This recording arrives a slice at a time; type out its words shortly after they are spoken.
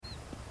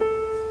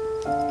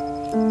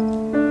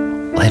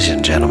Ladies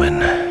and gentlemen,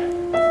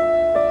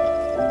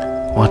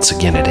 once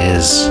again it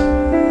is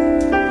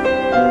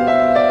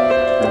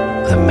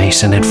the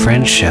Mason and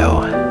Friends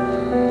Show,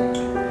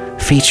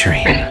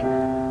 featuring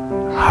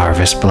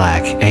Harvest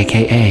Black,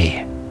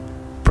 aka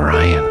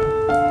Brian.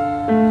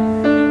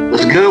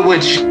 What's good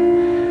with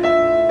you?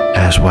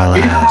 As well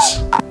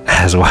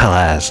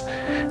as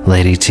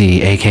Lady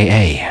T,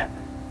 aka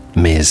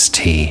Ms.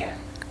 T.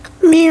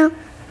 Meow.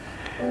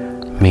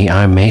 Me,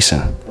 I'm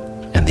Mason,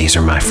 and these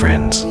are my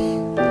friends.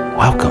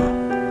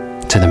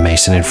 Welcome to the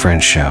Mason and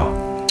Friends Show.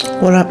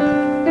 What up? What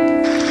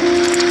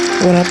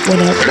up? What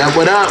up? What up?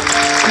 What up?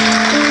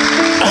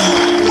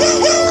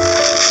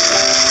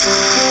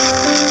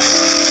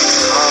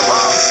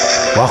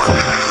 Welcome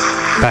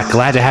back.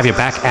 Glad to have you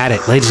back at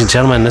it. Ladies and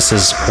gentlemen, this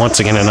is once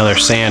again another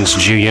Sans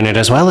Jew Unit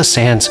as well as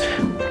Sans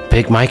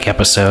Big Mike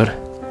episode.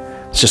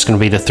 It's just going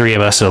to be the three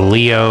of us, a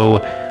Leo,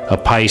 a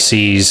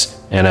Pisces,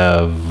 and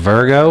a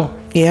Virgo.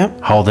 Yep.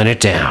 Holding it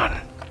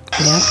down.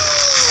 Yep.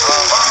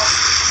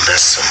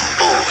 That's some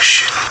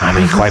bullshit. I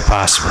mean, quite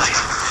possibly.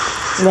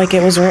 Like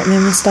it was written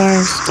in the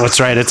stars. That's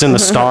right. It's in the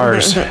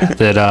stars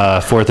that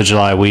 4th of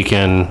July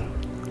weekend,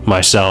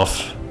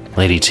 myself,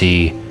 Lady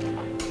T,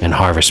 and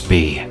Harvest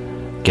B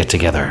get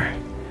together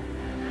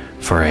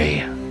for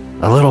a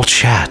little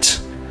chat,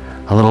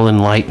 a little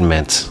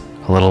enlightenment,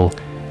 a little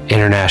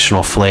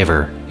international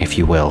flavor, if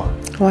you will.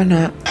 Why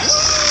not?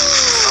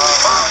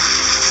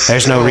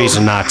 There's no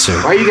reason not to.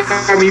 Why you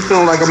got me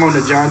feeling like I'm on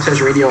the John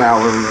Tesh radio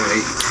hour?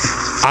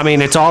 I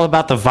mean, it's all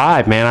about the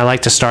vibe, man. I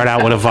like to start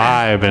out with a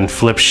vibe and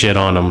flip shit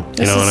on them.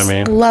 You know what I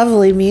mean?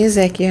 Lovely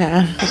music,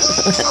 yeah.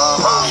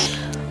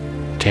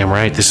 Damn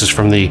right. This is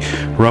from the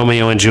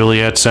Romeo and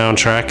Juliet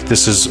soundtrack.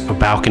 This is a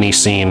balcony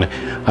scene.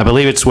 I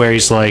believe it's where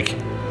he's like,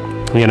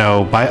 you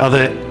know,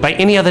 by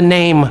any other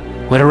name,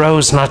 would a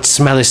rose not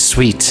smell as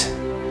sweet?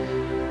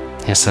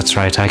 Yes, that's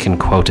right. I can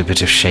quote a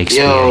bit of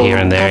Shakespeare here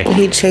and there.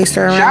 He chased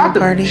her around the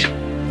party.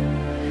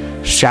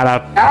 Shout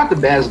out to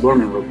Baz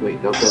Luhrmann real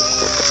quick, though.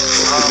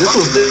 This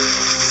was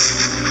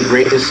the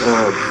greatest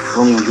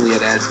Romeo and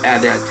Juliet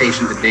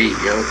adaptation to date,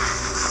 yo.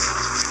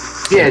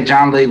 Yeah,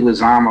 John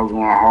Leguizamo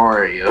going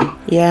hard, yo.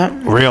 Yeah.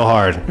 Real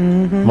hard.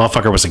 Mm-hmm.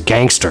 Motherfucker was a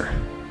gangster.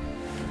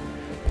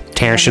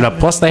 Tearing shit up.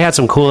 Plus, they had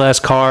some cool ass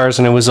cars,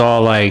 and it was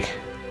all like,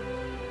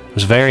 it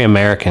was very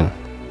American.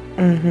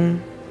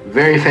 Mm-hmm.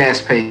 Very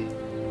fast paced.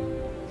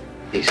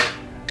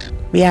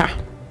 Yeah.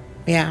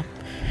 Yeah.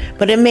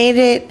 But it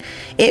made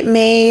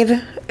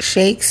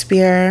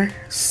Shakespeare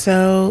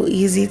so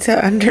easy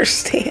to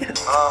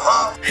understand.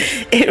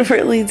 It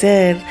really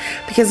did.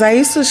 Because I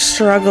used to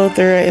struggle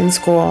through it in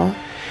school.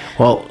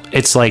 Well,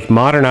 it's like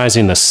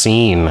modernizing the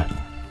scene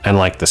and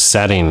like the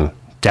setting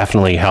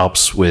definitely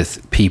helps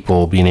with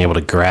people being able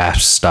to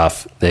grasp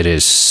stuff that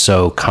is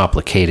so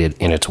complicated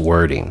in its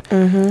wording.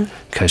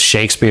 Because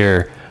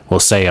Shakespeare will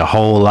say a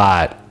whole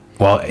lot.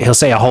 Well, he'll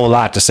say a whole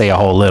lot to say a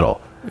whole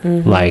little.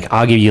 Like,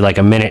 I'll give you like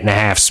a minute and a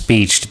half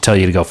speech to tell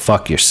you to go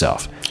fuck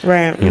yourself.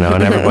 Right. You know,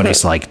 and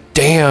everybody's like,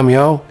 damn,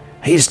 yo,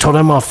 he just told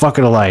that motherfucker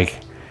to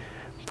like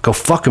go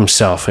fuck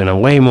himself in a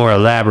way more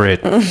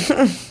elaborate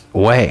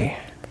way.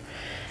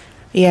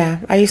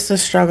 Yeah, I used to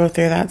struggle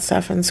through that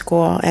stuff in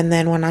school. And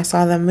then when I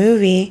saw the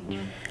movie,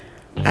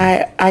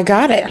 I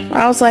got it.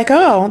 I was like,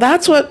 oh,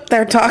 that's what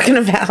they're talking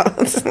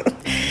about.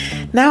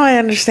 Now I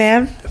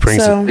understand. It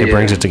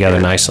brings it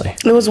together nicely.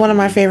 It was one of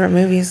my favorite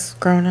movies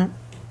growing up.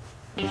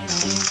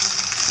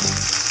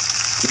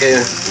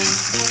 Yeah,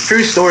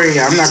 true story.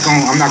 I'm not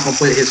gonna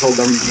put his whole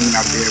government thing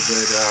out there,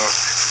 but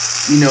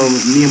you know,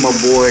 me and my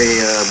boy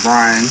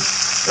Brian,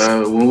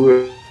 when we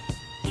were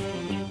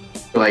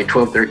like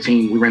 12,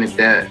 13, we rented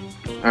that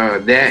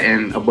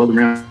and Above the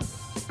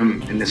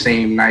Rim in the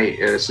same night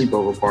at a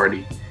sleepover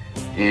party,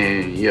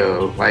 and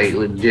yo, like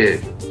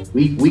legit,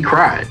 we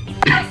cried.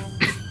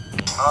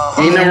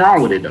 Ain't nothing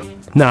wrong with it though.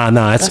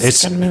 No,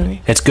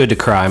 it's good to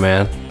cry,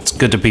 man. It's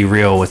good to be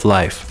real with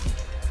life.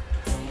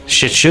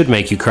 Shit should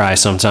make you cry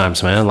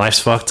sometimes, man. Life's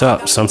fucked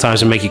up.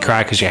 Sometimes it make you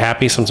cry because you're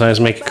happy. Sometimes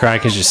it make you cry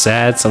because you're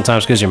sad.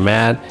 Sometimes because you're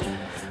mad.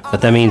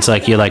 But that means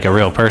like you're like a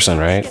real person,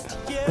 right?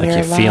 Like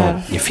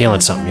you're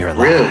feeling something. You're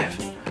alive.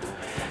 Really?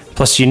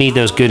 Plus, you need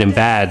those good and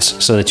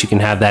bads so that you can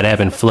have that ebb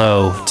and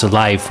flow to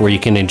life where you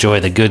can enjoy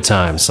the good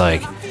times.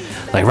 Like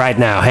right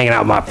now, hanging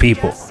out with my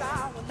people.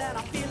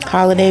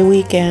 Holiday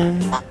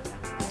weekend.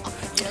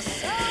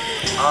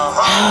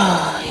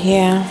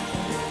 Yeah.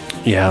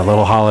 Yeah, a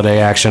little holiday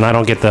action. I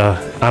don't get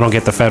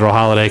the federal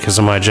holiday because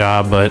of my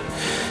job, but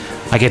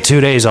I get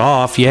 2 days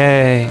off.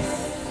 Yay!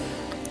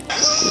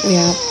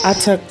 Yeah, I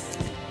took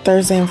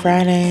Thursday and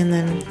Friday, and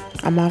then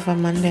I'm off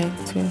on Monday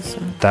too. So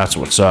that's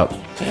what's up.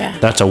 Yeah,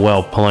 that's a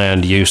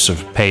well-planned use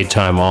of paid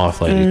time off,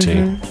 Lady T.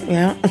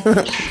 Yeah.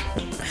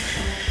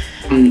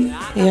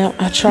 Yeah,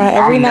 I try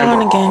every now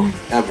and again.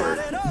 Ever.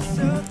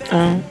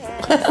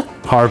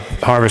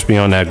 Harvest be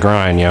on that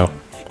grind, yo.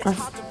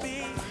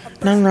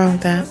 Nothing wrong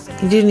with that.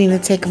 You do need to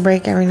take a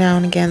break every now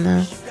and again,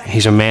 though.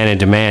 He's a man in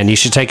demand. You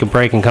should take a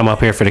break and come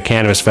up here for the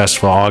Cannabis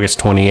Festival, August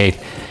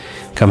 28th.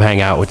 Come hang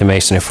out with the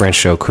Mason and Friends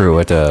Show crew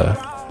at the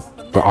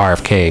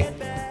RFK.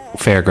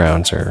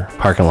 fairgrounds or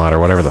parking lot or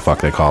whatever the fuck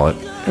they call it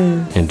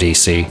in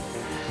DC.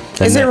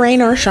 Is it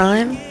rain or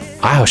shine?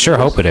 I sure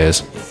hope it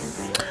is.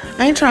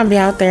 I ain't trying to be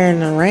out there in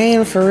the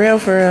rain for real,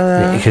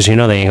 though. Because you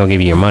know they ain't gonna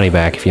give you your money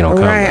back if you don't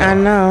come. Right, I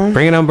know.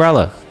 Bring an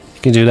umbrella.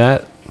 You can do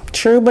that.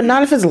 True, but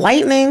not if it's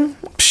lightning.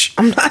 Psh.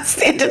 I'm not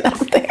standing out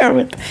there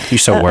with. You're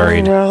so worried.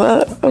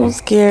 Umbrella. I'm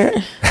scared.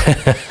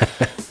 I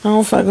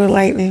don't fuck with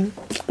lightning.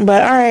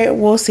 But all right,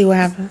 we'll see what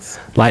happens.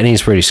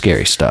 Lightning's pretty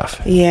scary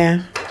stuff.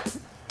 Yeah.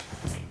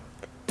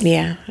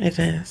 Yeah, it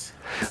is.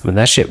 I mean,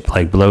 that shit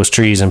like blows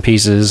trees in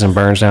pieces and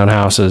burns down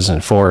houses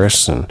and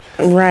forests and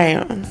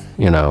Right.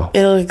 you know.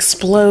 It'll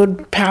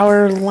explode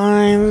power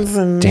lines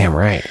and. Damn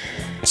right.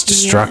 It's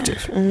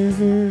destructive. Yeah.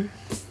 Mm-hmm.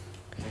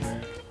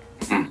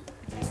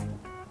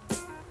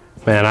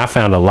 Man, I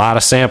found a lot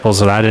of samples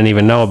that I didn't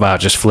even know about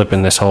just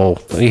flipping this whole.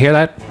 You hear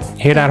that?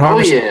 You hear that, Oh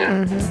Harvest?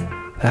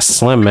 yeah. That's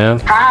slim, man.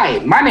 Hi,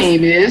 my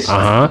name is.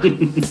 Uh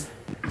huh.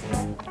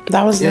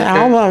 That was the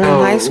album in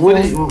high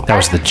school. That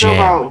was the jam.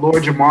 About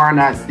Lord Jamar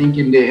not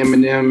thinking that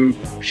Eminem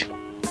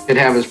should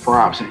have his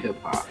props in hip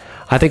hop.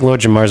 I think Lord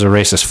Jamar's a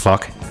racist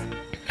fuck,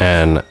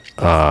 and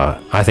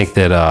I think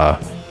that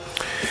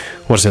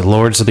what is it,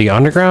 Lords of the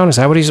Underground? Is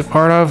that what he's a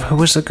part of? Who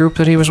was the group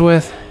that he was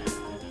with?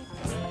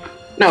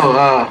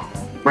 No,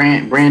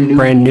 Brand New.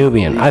 Brand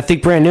Nubian. I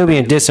think Brand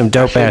Nubian did some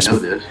dope ass. know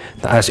this.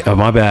 Oh,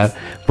 my bad.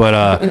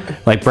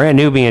 But like Brand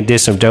Nubian did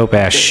some dope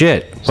ass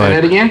shit. But Say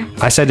that again.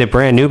 I said that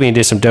Brand Nubian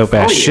did some dope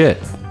ass Oh, yeah. shit,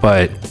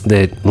 but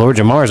that Lord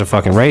Jamar is a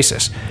fucking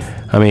racist.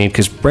 I mean,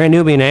 because Brand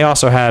Nubian, they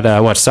also had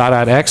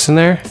Sadat X in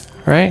there,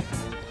 right?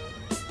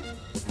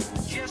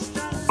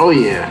 Oh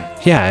yeah.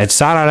 Yeah, and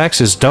Sadat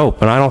X is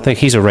dope, and I don't think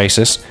he's a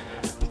racist,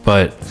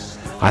 but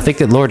I think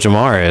that Lord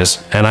Jamar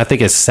is, and I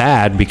think it's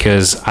sad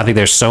because I think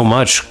there's so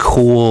much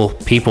cool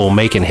people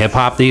making hip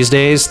hop these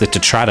days that to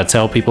try to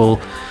tell people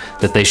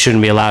that they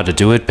shouldn't be allowed to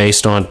do it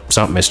based on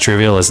something as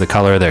trivial as the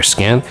color of their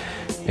skin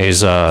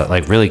is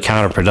like really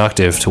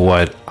counterproductive to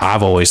what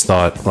I've always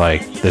thought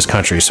like this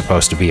country is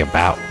supposed to be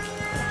about.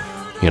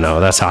 You know,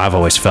 that's how I've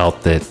always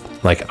felt that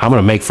like I'm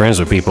gonna make friends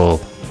with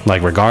people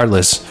like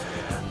regardless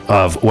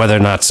of whether or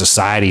not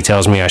society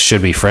tells me I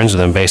should be friends with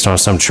them based on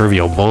some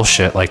trivial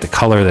bullshit like the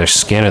color of their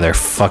skin or their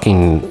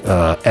fucking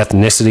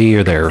ethnicity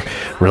or their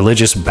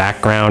religious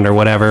background or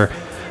whatever.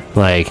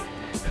 Like,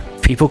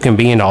 people can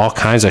be into all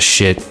kinds of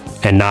shit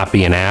and not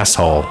be an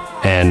asshole,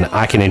 and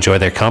I can enjoy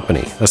their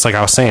company. That's like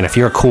I was saying, if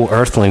you're a cool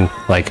earthling,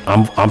 like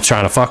I'm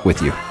trying to fuck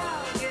with you.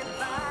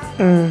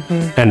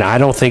 Mm-hmm. And I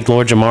don't think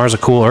Lord Jamar is a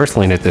cool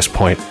earthling at this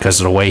point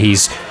because of the way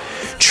he's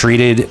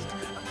treated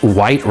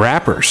white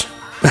rappers.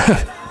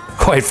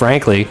 Quite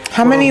frankly.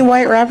 How many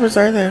white rappers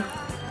are there?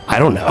 I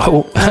don't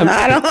know.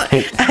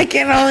 I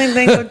can only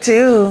think of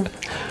two.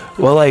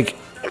 Well, like,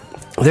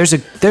 there's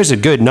a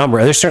good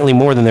number. There's certainly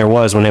more than there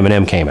was when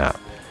Eminem came out.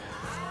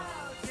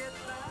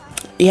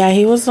 Yeah,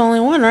 he was the only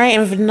one, right?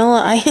 And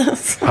Vanilla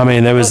Ice. I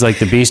mean, there was like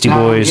the Beastie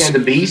Boys. Yeah, the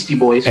Beastie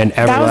Boys. And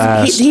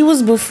Everlast. He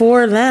was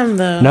before them,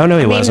 though. No,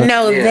 he wasn't.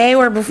 No, Yeah. they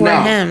were before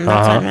No. him.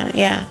 That's what I meant.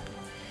 Yeah.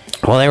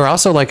 Well, they were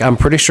also like, I'm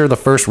pretty sure the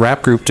first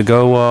rap group to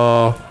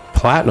go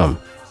platinum.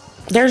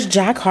 There's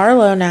Jack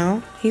Harlow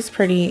now. He's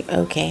pretty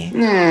okay.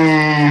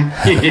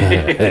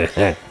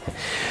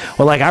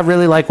 Well, like, I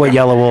really like what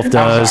Yellow Wolf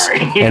does.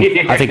 sorry.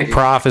 And I think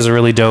Prof is a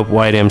really dope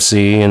white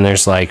MC. And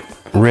there's like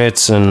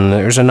Ritz and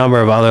there's a number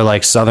of other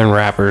like Southern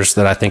rappers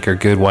that I think are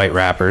good white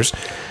rappers.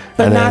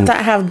 But And not then-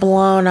 that have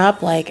blown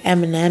up like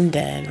Eminem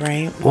did,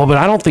 right? Well, but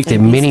I don't think that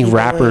And many Beastie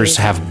rappers Boys.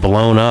 have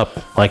blown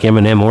up like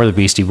Eminem or the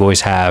Beastie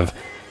Boys have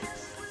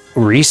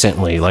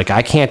recently. Like,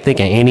 I can't think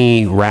of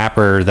any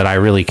rapper that I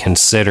really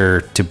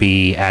consider to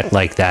be at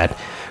like that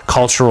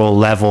cultural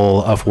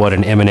level of what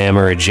an Eminem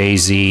or a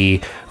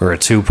Jay-Z or a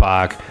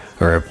Tupac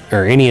or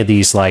any of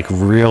these like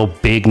real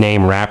big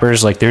name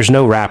rappers. Like, there's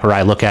no rapper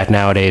I look at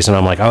nowadays and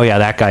I'm like, oh yeah,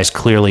 that guy's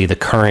clearly the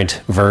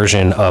current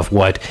version of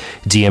what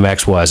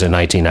DMX was in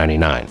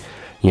 1999.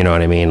 You know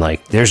what I mean?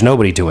 Like, there's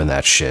nobody doing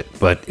that shit.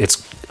 But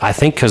it's, I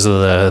think, because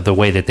of the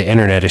way that the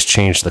internet has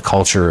changed the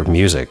culture of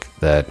music,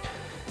 that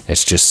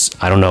it's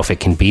just, I don't know if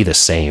it can be the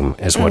same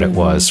as what it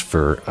was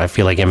for, I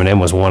feel like Eminem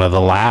was one of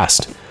the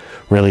last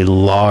really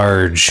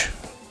large,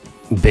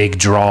 big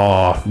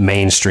draw,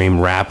 mainstream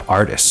rap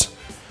artists.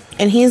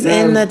 And he's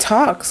in the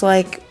talks,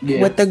 like,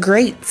 Yeah. with the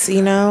greats,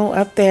 you know,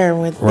 up there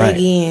with Right.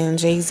 Biggie and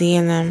Jay-Z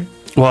and them.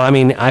 Well, I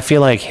mean, I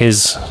feel like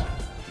he's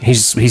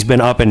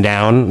been up and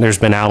down. There's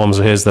been albums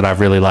of his that I've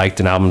really liked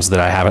and albums that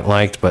I haven't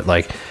liked, but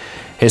like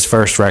his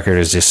first record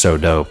is just so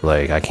dope.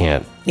 Like, I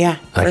can't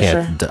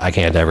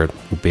ever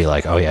be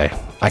like, oh yeah,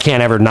 I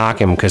can't ever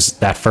knock him because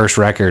that first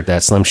record,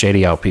 that Slim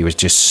Shady LP, was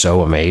just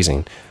so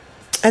amazing.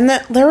 And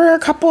there were a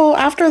couple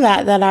after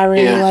that I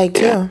really liked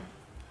too.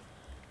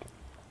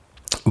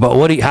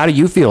 But how do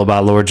you feel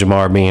about Lord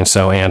Jamar being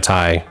so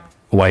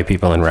anti-white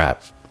people in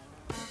rap?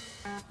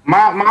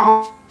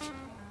 My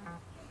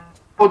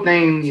whole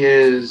thing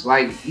is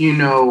like, you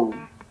know,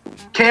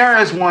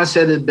 KRS One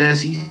said it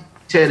best. He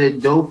said a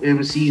dope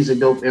MC is a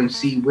dope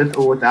MC with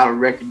or without a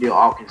record deal,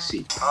 all can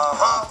see.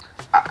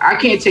 I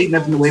can't take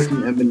nothing away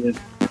from Eminem.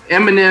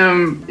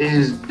 Eminem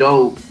is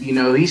dope. You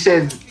know, he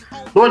said,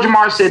 Lord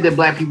Jamar said that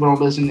black people don't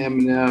listen to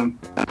Eminem.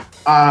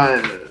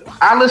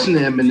 I listen to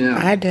Eminem.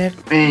 I did.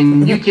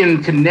 And you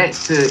can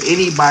connect to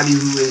anybody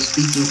who is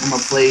speaking from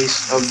a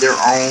place of their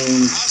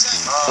own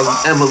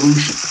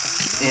evolution.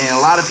 And a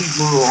lot of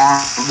people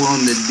aren't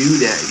willing to do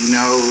that. You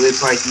know,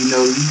 it's like, you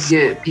know, you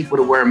get people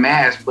to wear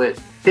masks, but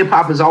hip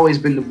hop has always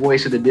been the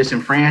voice of the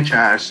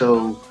disenfranchised.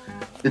 So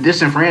the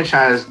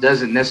disenfranchised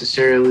doesn't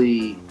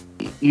necessarily,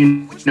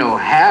 you know,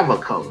 have a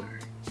color.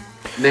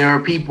 There are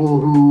people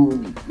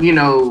who, you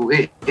know,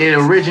 it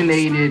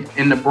originated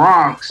in the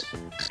Bronx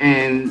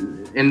and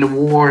in the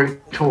war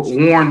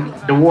torn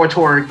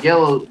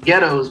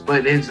ghettos,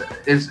 but it's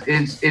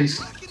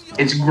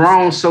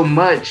grown so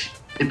much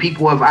that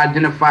people have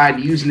identified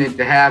using it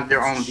to have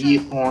their own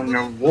vehicle and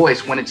their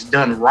voice when it's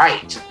done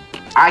right.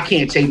 I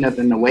can't take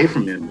nothing away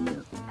from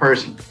him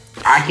personally.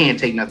 I can't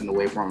take nothing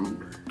away from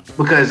him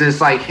because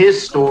it's like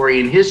his story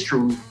and his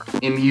truth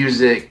in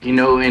music, you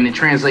know, and it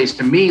translates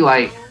to me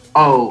like,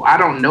 oh, I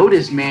don't know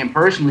this man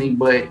personally,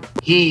 but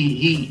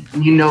he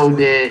you know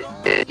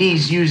that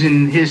he's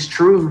using his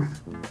truth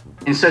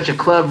in such a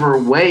clever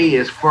way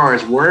as far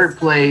as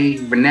wordplay,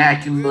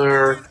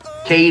 vernacular,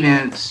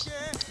 cadence.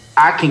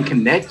 I can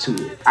connect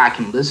to it. I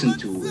can listen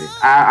to it.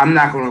 I'm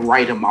not going to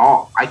write him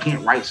off. I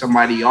can't write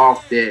somebody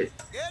off that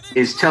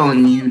is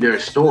telling you their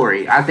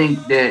story. I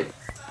think that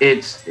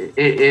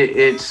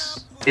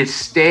it's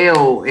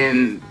stale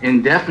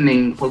and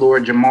deafening for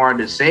Lord Jamar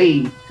to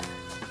say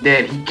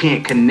that he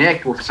can't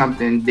connect with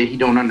something that he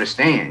don't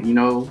understand, you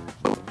know,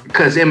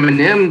 because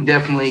Eminem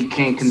definitely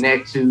can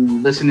connect to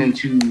listening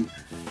to,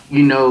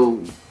 you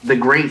know, the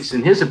greats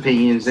and his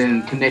opinions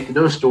and connect to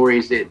those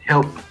stories that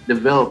help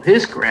develop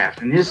his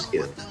craft and his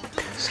skill.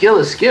 Skill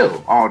is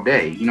skill all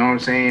day, you know what I'm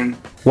saying?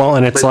 Well,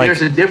 and it's but like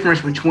there's a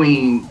difference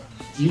between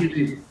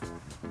you.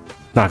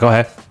 No, go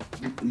ahead.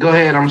 Go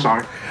ahead. I'm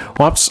sorry.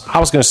 Well, I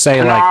was going to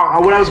say,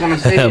 like, what I was going to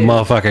say,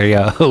 motherfucker,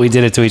 yeah, we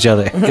did it to each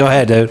other. Go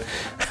ahead, dude.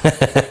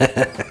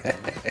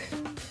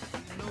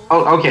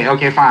 Oh,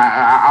 okay, fine.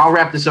 I'll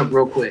wrap this up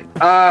real quick.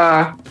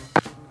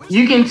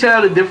 You can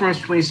tell the difference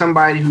between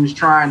somebody who's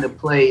trying to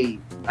play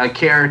a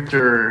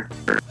character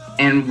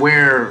and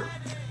where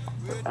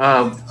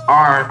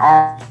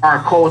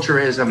our culture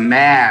is a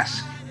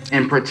mask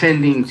and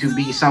pretending to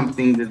be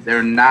something that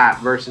they're not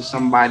versus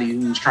somebody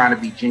who's trying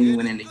to be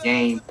genuine in the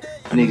game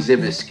and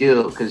exhibit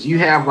skill. Because you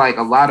have like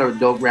a lot of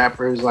dope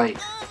rappers like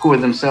who are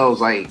themselves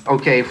like,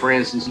 okay, for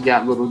instance, you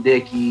got Lil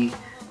Dicky,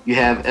 you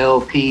have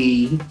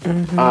LP,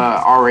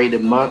 R.A.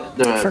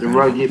 the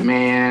Rugged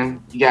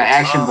Man, you got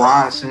Action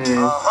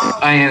Bronson,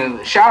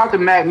 and shout out to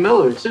Mac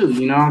Miller too.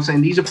 You know what I'm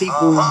saying? These are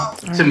people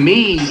to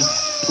me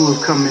who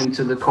have come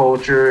into the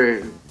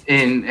culture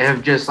and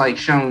have just like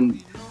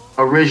shown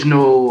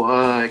original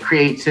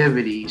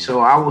creativity.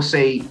 So I will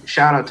say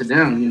shout out to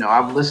them. You know,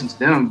 I've listened to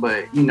them,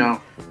 but you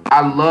know,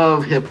 I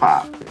love hip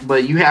hop.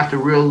 But you have to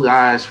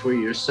realize for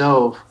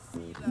yourself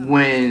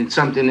when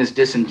something is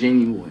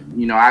disingenuous.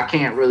 You know, I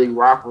can't really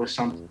rock with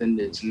something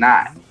that's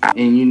not.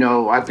 And you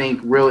know, I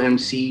think real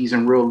MCs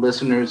and real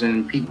listeners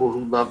and people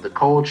who love the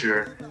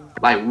culture,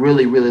 like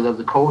really, really love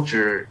the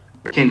culture,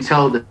 can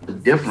tell the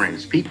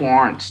difference. People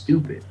aren't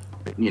stupid,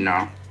 you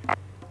know.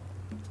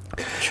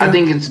 Sure. I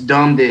think it's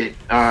dumb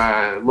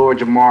that Lord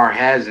Jamar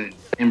hasn't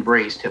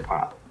embraced hip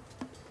hop.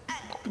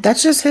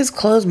 That's just his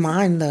closed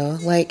mind, though.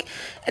 Like,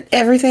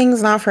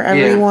 everything's not for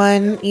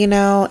everyone, you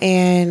know,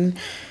 and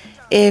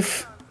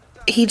if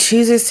he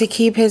chooses to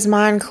keep his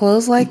mind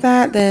closed like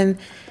that, then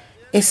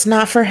it's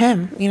not for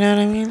him. You know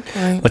what I mean?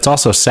 Like, it's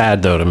also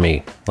sad, though, to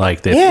me.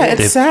 Like,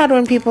 it's sad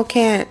when people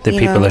can't. That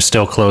people are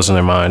still closing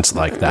their minds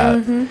like that.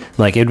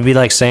 Mm-hmm. Like, it would be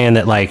like saying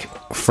that, like,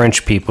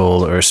 French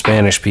people or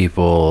Spanish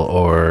people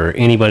or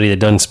anybody that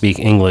doesn't speak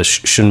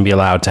English shouldn't be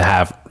allowed to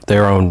have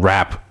their own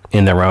rap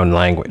in their own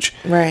language.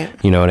 Right.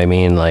 You know what I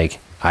mean? Like,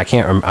 I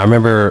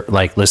remember,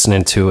 like,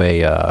 listening to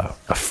a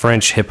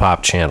French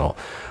hip-hop channel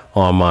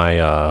on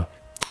my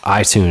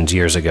iTunes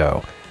years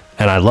ago.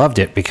 And I loved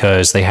it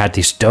because they had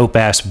these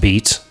dope-ass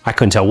beats. I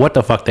couldn't tell what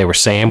the fuck they were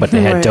saying, but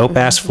they had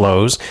dope-ass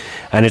flows.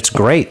 And it's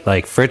great.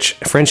 Like, French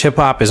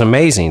hip-hop is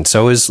amazing.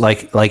 So is,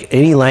 like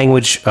any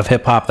language of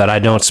hip-hop that I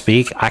don't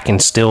speak, I can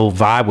still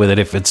vibe with it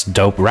if it's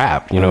dope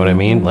rap. You know what I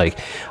mean? Like,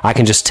 I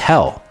can just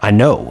tell. I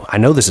know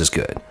this is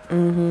good.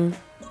 Mm-hmm.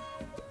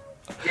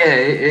 Yeah,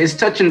 it's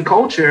touching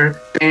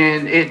culture,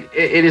 and it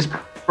is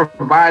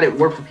provided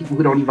work for people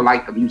who don't even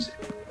like the music.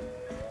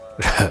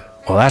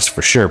 Well, that's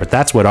for sure, but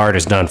that's what art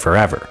has done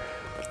forever.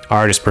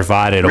 Art has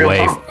provided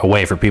a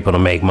way for people to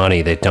make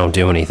money that don't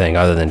do anything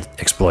other than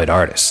exploit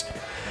artists.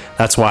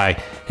 That's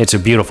why it's a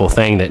beautiful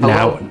thing that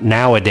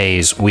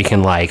nowadays we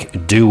can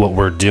like do what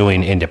we're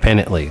doing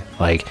independently.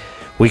 Like,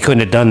 we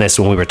couldn't have done this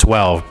when we were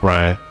 12,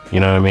 Brian. You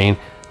know what I mean?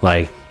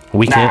 Like,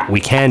 we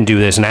can do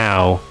this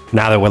now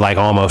that we're like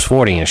almost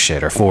 40 and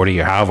shit, or 40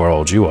 or however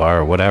old you are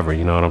or whatever.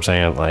 You know what I'm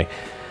saying? Like,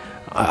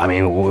 I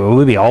mean,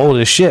 we'd be old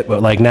as shit,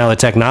 but like now the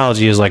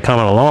technology is like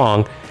coming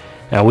along,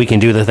 and we can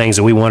do the things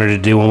that we wanted to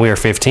do when we were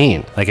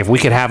 15. Like, if we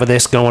could have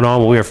this going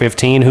on when we were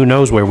 15, who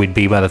knows where we'd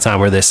be by the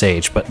time we're this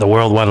age. But the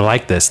world wasn't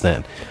like this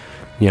then,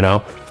 you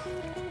know?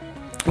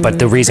 But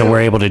the reason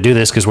we're able to do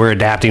this because we're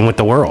adapting with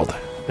the world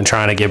and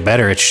trying to get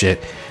better at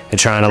shit and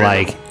trying to,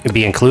 like,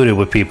 be included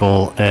with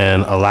people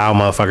and allow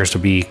motherfuckers to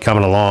be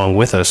coming along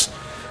with us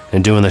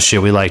and doing the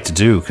shit we like to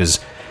do.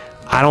 Because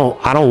I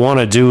don't want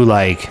to do,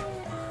 like,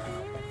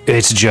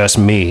 it's just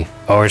me,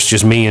 or it's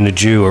just me and the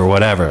Jew, or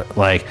whatever.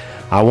 Like,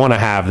 I want to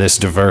have this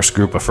diverse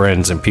group of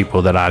friends and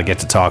people that I get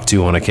to talk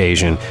to on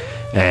occasion,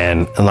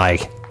 and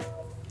like,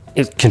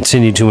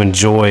 continue to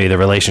enjoy the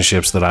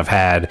relationships that I've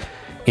had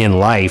in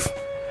life,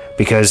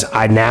 because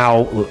I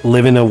now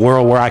live in a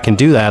world where I can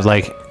do that.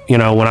 Like, you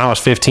know, when I was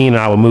 15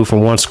 and I would move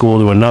from one school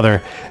to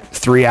another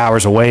 3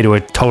 hours away to a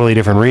totally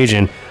different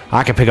region,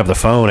 I could pick up the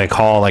phone and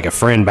call like a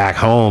friend back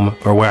home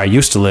or where I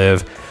used to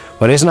live,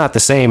 but it's not the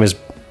same as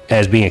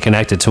being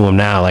connected to him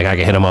now. Like, I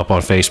can hit him up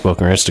on Facebook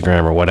or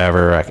Instagram or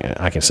whatever.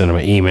 I can send him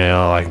an email.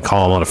 I can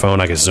call him on the phone.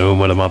 I can Zoom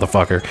with a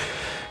motherfucker.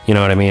 You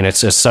know what I mean?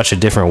 It's just such a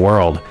different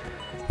world.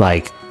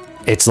 Like,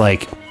 it's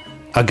like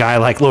a guy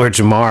like Lord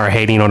Jamar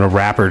hating on a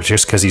rapper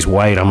just because he's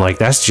white. I'm like,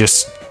 that's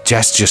just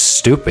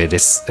stupid.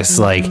 It's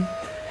like,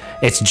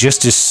 it's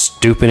just as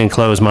stupid and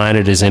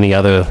closed-minded as any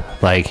other,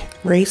 like,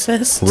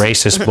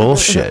 racist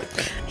bullshit.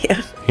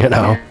 Yeah. You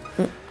know?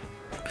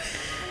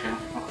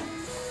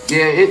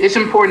 Yeah, it's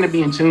important to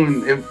be in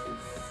tune.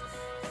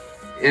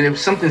 If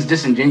something's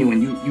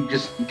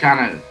disingenuous, you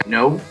kind of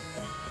know.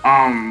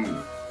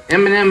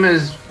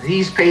 Eminem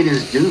he's paid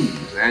his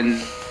dues,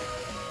 and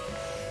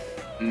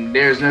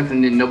there's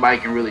nothing that nobody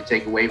can really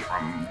take away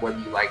from him, whether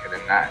you like it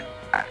or not.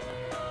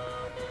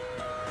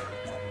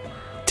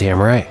 Damn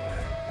right.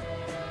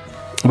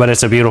 But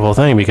it's a beautiful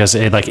thing because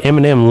like,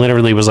 Eminem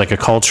literally was like a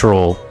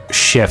cultural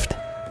shift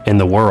in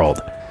the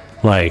world.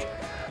 Like,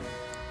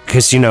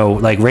 because, you know,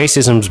 like,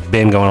 racism's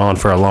been going on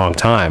for a long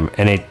time,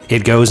 and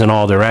it goes in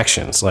all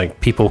directions.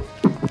 Like, people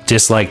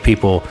dislike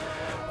people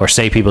or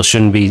say people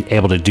shouldn't be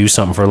able to do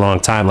something for a long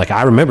time. Like,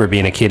 I remember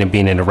being a kid and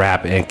being into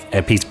rap,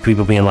 and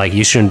people being like,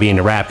 you shouldn't be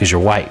into rap because you're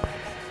white.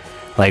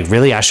 Like,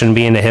 really? I shouldn't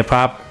be into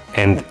hip-hop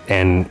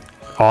and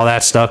all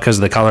that stuff because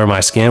of the color of my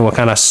skin? What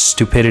kind of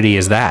stupidity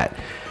is that?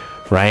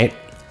 Right?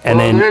 And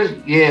then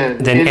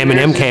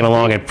Eminem came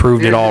along and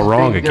proved it all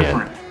wrong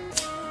again.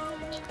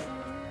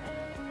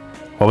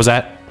 What was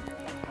that?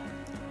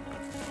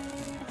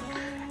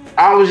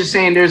 I was just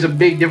saying there's a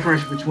big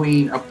difference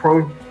between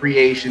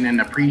appropriation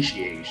and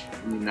appreciation,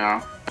 you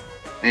know,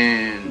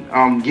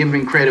 and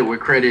giving credit where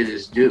credit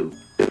is due.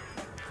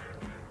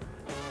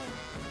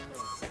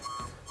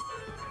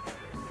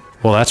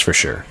 Well, that's for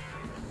sure.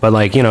 But,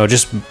 like, you know,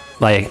 just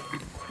like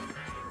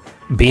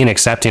being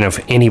accepting of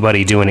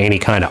anybody doing any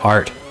kind of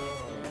art.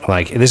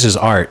 Like, this is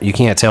art. You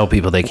can't tell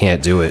people they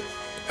can't do it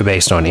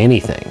based on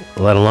anything,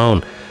 let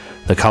alone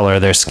the color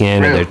of their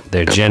skin or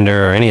their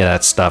gender or any of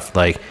that stuff.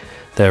 Like,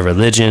 their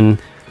religion,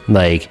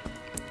 like,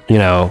 you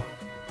know,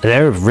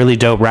 there are really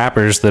dope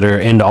rappers that are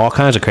into all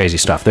kinds of crazy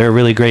stuff. There are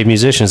really great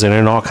musicians that are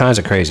into all kinds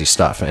of crazy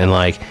stuff. And,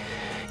 like,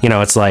 you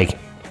know, it's like,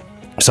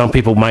 some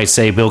people might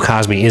say Bill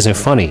Cosby isn't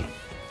funny,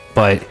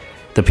 but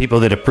the people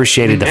that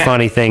appreciated the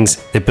funny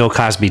things that Bill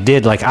Cosby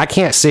did, like, I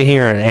can't sit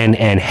here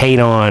and hate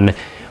on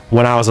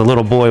when I was a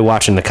little boy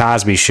watching the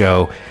Cosby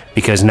Show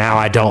because now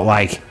I don't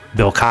like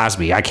Bill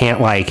Cosby. I can't,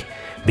 like,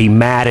 be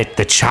mad at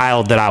the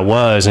child that I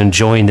was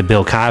enjoying the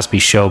Bill Cosby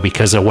Show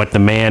because of what the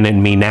man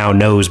in me now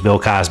knows Bill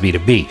Cosby to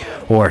be,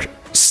 or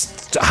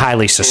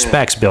highly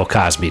suspects Bill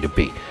Cosby to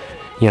be.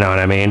 You know what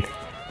I mean?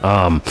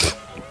 And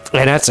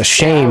that's a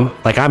shame.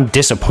 Like, I'm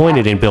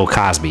disappointed in Bill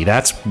Cosby.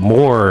 That's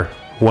more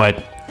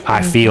what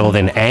I feel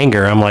than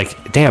anger. I'm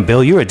like, damn,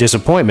 Bill, you're a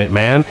disappointment,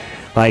 man.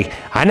 Like,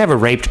 I never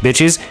raped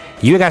bitches.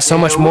 You got so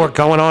much more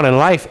going on in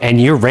life,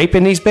 and you're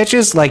raping these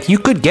bitches? Like, you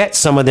could get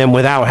some of them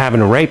without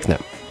having to rape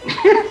them.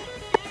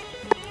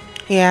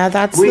 Yeah,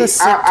 that's the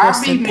sick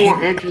I'd be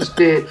more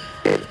interested.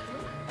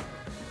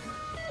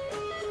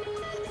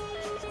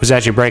 Was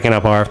that you breaking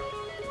up, Harv?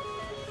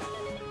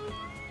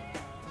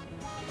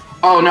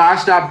 Oh, no, I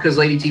stopped because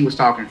Lady T was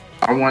talking.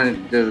 I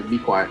wanted to be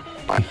quiet.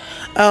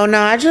 Oh, no,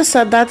 I just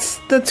said that's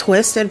the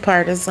twisted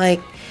part. Is like,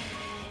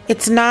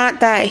 it's not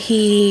that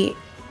he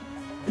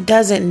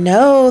doesn't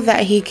know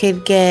that he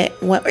could get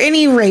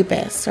any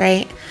rapist,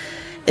 right?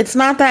 It's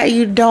not that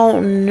you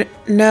don't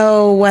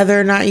know whether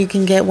or not you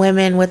can get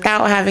women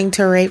without having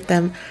to rape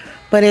them,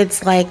 but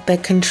it's like the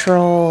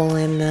control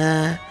and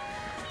the,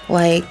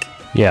 like,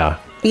 yeah,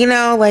 you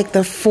know, like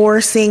the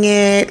forcing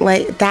it,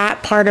 like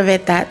that part of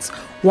it. That's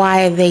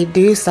why they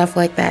do stuff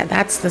like that.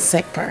 That's the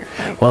sick part.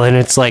 Well, and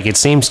it's like, it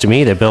seems to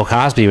me that Bill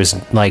Cosby was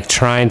like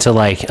trying to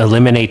like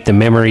eliminate the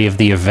memory of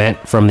the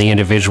event from the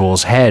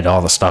individual's head,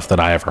 all the stuff that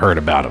I ever heard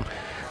about him.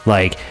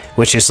 Like,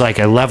 which is like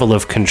a level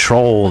of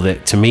control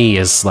that to me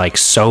is like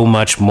so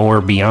much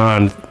more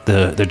beyond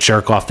the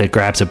jerk off that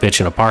grabs a bitch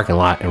in a parking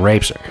lot and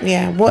rapes her.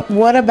 Yeah.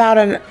 What about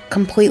a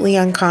completely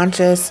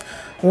unconscious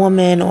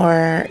woman,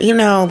 or, you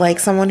know, like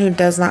someone who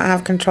does not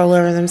have control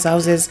over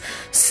themselves is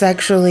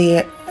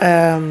sexually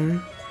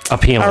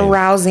appealing.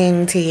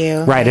 arousing to you.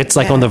 Right. It's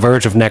like Yeah. on the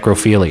verge of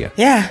necrophilia.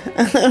 Yeah,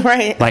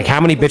 right. Like, how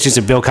many bitches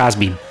did Bill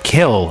Cosby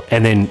kill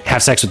and then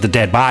have sex with the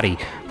dead body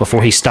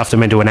before he stuffed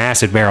him into an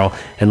acid barrel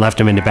and left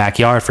him in the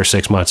backyard for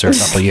 6 months or a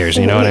couple of years?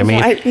 You know what I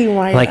mean? He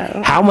might Like,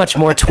 have. how much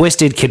more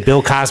twisted could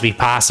Bill Cosby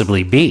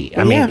possibly be?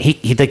 I mean, Yeah.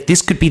 he like,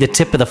 this could be the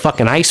tip of the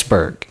fucking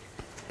iceberg.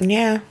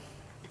 Yeah.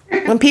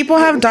 When people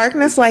have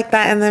darkness like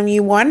that, and then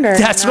you wonder.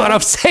 That's you know? what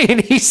I'm saying.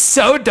 He's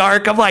so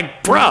dark. I'm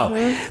like,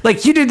 bro,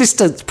 like, you did this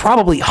to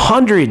probably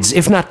hundreds,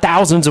 if not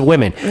thousands of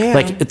women. Yeah.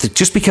 Like,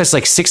 just because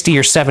like 60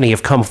 or 70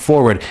 have come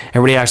forward,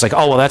 everybody acts like,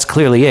 oh, well, that's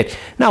clearly it.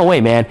 No way,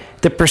 man.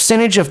 The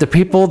percentage of the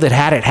people that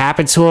had it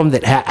happen to them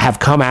that have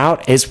come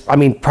out is, I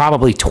mean,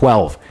 probably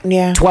 12.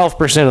 Yeah.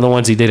 12% of the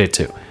ones he did it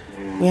to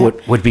Yeah.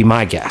 would be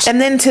my guess. And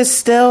then to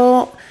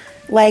still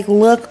like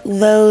look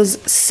those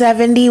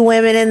 70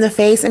 women in the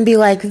face and be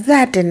like,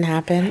 that didn't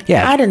happen.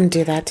 Yeah. I didn't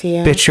do that to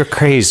you. Bitch, you're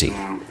crazy.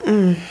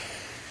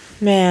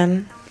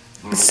 Man,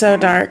 it's so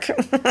dark.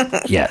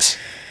 Yes.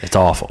 It's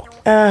awful.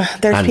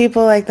 There's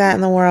people like that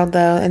in the world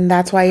though, and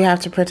that's why you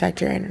have to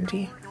protect your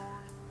energy.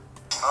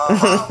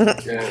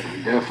 Yeah,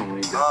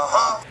 definitely.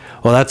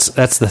 Well,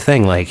 that's the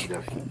thing. Like,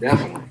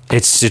 Definitely.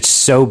 it's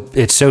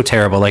so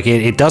terrible. Like,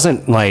 it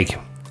doesn't like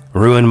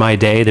ruin my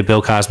day that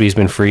Bill Cosby's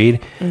been freed,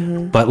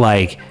 but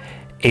like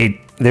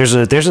there's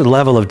a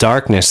level of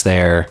darkness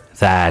there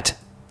that,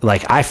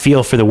 like, I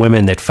feel for the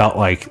women that felt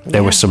like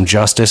there was some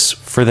justice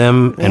for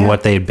them and Yeah.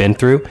 what they had been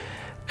through,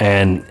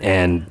 and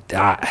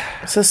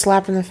It's a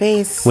slap in the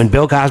face. when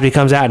Bill Cosby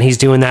comes out and he's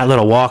doing that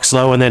little walk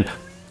slow and then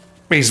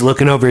he's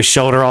looking over his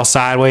shoulder all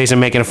sideways and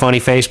making a funny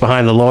face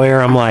behind the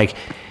lawyer, I'm like,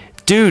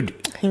 dude,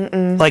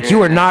 like,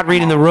 you are not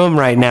reading the room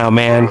right now,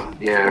 man.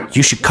 Yeah.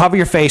 You should cover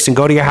your face and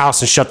go to your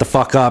house and shut the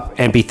fuck up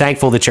and be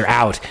thankful that you're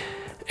out.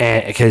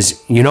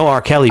 Because you know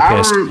R. Kelly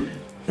pissed.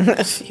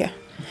 Yeah.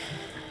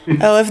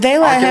 Oh, if they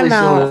let him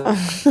out. In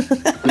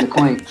the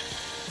clink.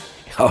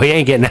 Oh, he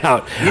ain't getting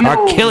out. You know R.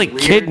 what Kelly was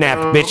weird,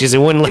 kidnapped though? bitches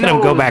and wouldn't let You know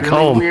him go what back was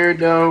really home. Weird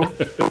though.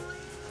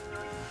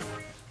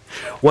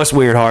 What's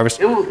weird, Harvest?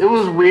 It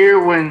was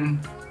weird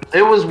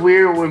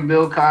when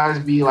Bill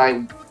Cosby like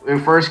it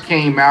first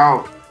came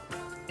out,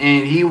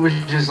 and he was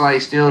just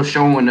like still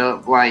showing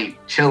up, like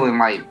chilling,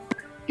 like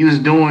he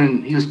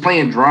was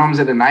playing drums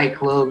at a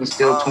nightclub and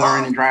still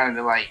touring and trying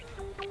to like.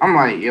 I'm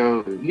like,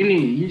 yo, you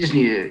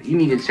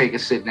need to take a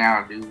sit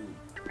down, dude,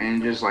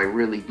 and just like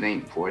really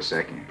think for a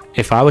second.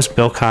 If I was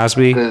Bill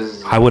Cosby,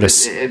 'Cause I would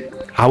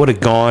have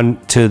gone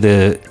to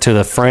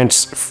the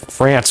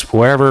France,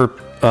 wherever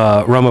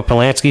Roman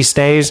Polanski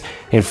stays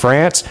in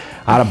France.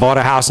 I'd have bought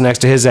a house next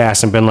to his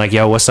ass and been like,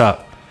 yo, what's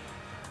up?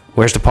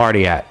 Where's the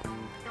party at?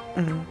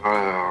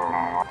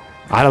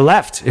 I'd have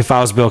left if I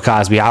was Bill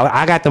Cosby.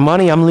 I got the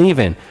money. I'm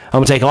leaving. I'm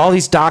going to take all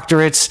these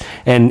doctorates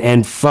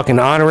and fucking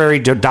honorary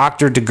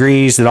doctor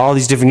degrees that all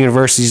these different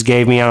universities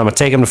gave me. And I'm going to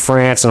take them to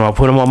France and I'm going to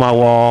put them on my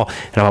wall.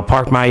 And I'm going to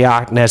park my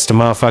yacht next to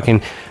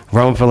motherfucking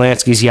Roman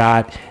Polanski's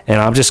yacht. And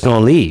I'm just going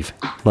to leave.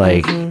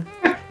 Like,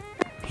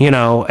 you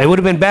know, it would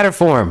have been better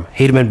for him.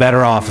 He'd have been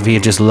better off if he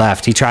had just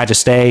left. He tried to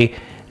stay.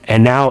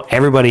 And now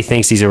everybody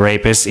thinks he's a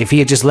rapist. If he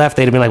had just left,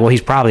 they'd have been like, well,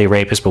 he's probably a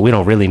rapist, but we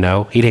don't really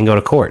know. He didn't go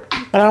to court.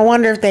 But I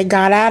wonder if they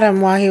got at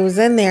him while he was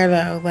in there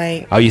though.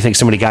 Like, Oh, you think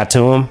somebody got to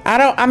him? I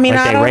Like don't they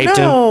know. raped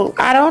him?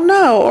 I don't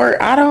know.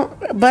 Or I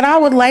don't, but I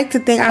would like to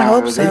think, I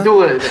hope They so.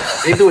 do it.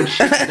 They do it.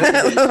 Shit.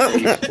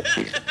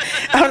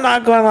 I'm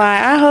not going to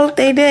lie. I hope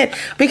they did.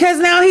 Because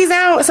now he's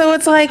out. So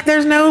it's like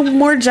there's no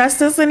more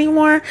justice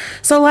anymore.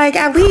 So, like,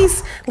 at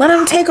least let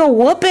him take a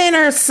whooping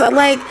or,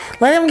 like,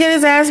 let him get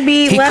his ass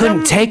beat. He let couldn't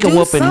him take a do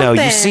whooping, though. You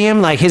something. see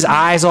him? Like, his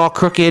eyes all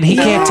crooked. He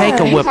can't take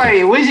a He's whooping.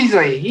 like, what is he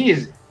like? He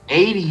is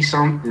 80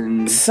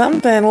 something.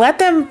 Something. Let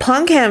them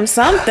punk him.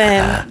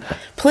 Something.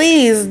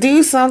 Please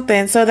do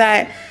something so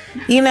that,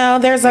 you know,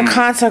 there's a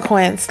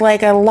consequence,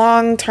 like a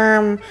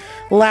long-term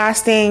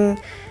lasting,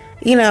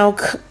 you know,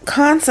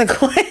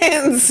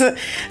 consequence.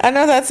 I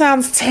know that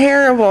sounds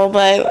terrible,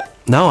 but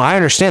No, I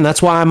understand.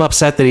 That's why I'm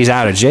upset that he's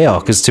out of jail.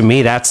 Because to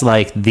me, that's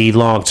like the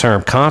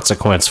long-term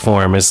consequence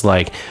for him. Is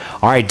like,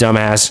 all right,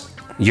 dumbass,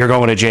 you're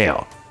going to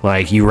jail.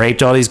 Like, you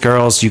raped all these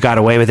girls. You got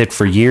away with it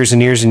for years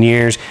and years and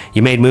years.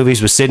 You made movies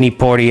with Sidney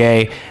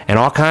Poitier and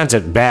all kinds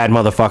of bad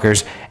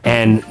motherfuckers.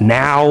 And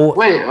now,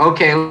 Wait,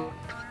 okay.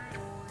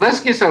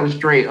 Let's get something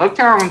straight.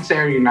 Uptown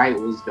Saturday Night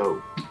was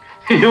dope.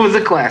 It was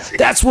a classic.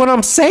 that's what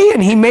I'm saying.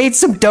 He made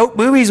some dope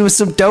movies with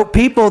some dope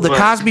people. The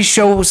Cosby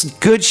Show was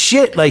good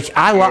shit. Like,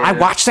 I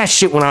watched that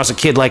shit when I was a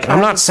kid. Like,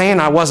 I'm not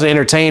saying I wasn't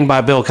entertained by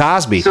Bill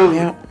Cosby. So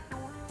yeah.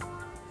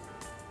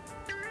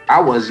 I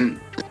wasn't.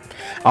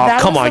 Oh,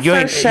 That come was on. the You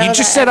first show just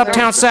that said ever-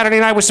 Uptown Saturday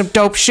Night with some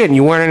dope shit and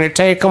you weren't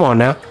entertained? Come on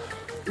now.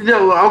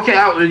 No, okay.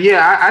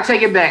 I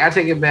take it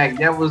back.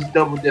 That was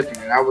double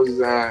dipping. I was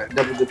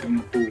double dipping in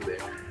the pool there.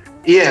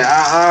 Yeah.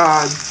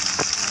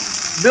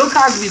 Bill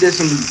Cosby did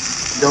some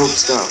dope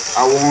stuff.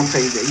 I won't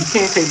take that. You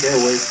can't take that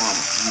away from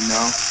him. You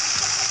know.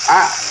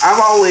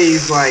 I've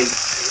always like.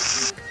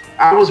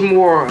 I was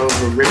more of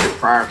a Richard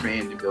Pryor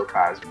fan than Bill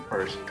Cosby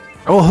personally.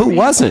 Oh, who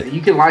wasn't?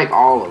 You can like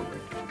all of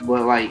it,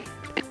 but like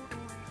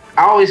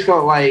I always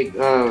felt like,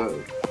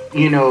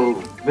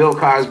 Bill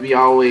Cosby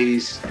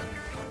always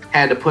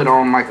had to put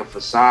on like a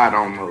facade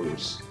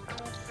almost.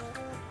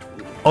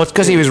 Oh, it's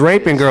because he was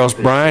raping girls,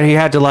 Brian. He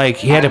had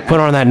to put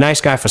on that nice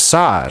guy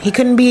facade. He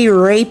couldn't be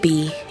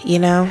rapey, you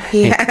know.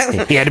 He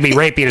had to be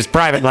rapey in his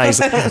private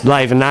life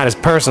and not his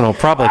personal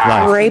public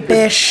life.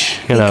 Rapish.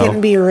 You know. He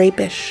couldn't be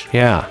rapish.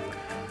 Yeah.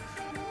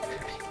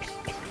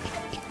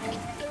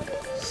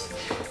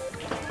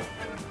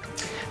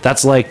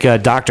 That's like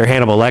Dr.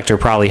 Hannibal Lecter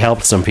probably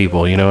helped some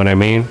people, you know what I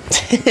mean?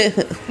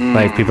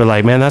 Like, people are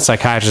like, man, that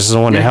psychiatrist is the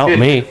one to help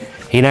me.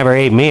 He never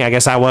ate me. I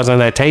guess I wasn't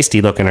that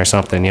tasty looking or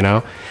something, you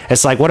know?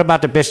 It's like, what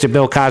about the bitch that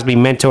Bill Cosby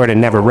mentored and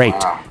never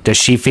raped? Does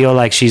she feel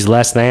like she's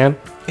less than?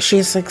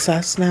 She's a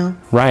success now.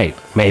 Right.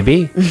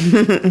 Maybe.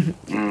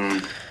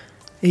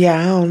 Yeah,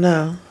 I don't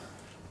know.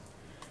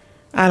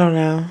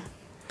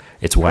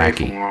 It's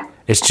wacky.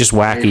 It's just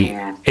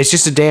wacky. It's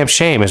just a damn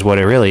shame is what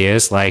it really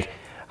is. Like,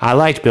 I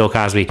liked Bill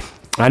Cosby.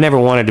 I never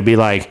wanted to be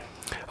like,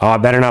 oh, I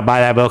better not buy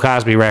that Bill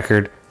Cosby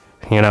record,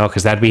 you know,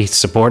 because that'd be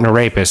supporting a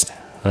rapist.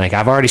 Like,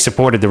 I've already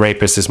supported the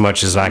rapist as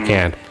much as I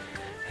can,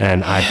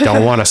 and I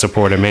don't want to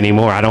support him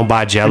anymore. I don't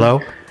buy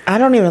Jell-O. I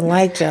don't even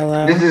like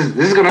Jell-O. This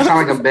is gonna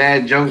sound like a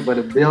bad joke, but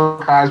a Bill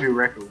Cosby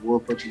record will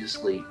put you to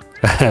sleep.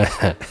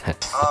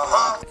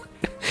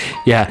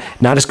 Yeah,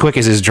 not as quick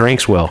as his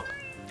drinks will.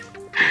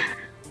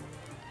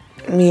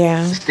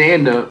 Yeah.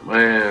 Stand up,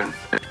 man.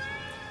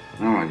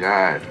 Oh my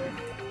God.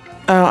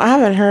 Oh,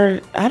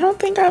 I don't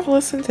think I've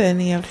listened to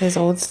any of his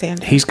old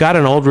stand-up. He's got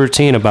an old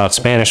routine about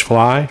Spanish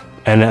Fly.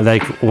 And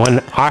like when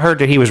I heard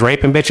that he was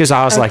raping bitches,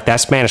 I was like, that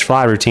Spanish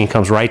Fly routine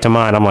comes right to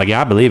mind. I'm like,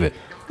 yeah, I believe it.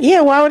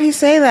 Yeah, why would he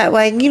say that?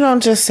 Like, you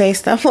don't just say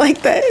stuff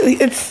like that.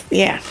 It's,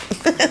 yeah.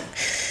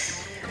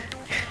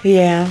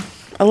 Yeah.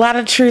 A lot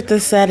of truth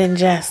is said in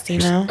jest, you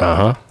know?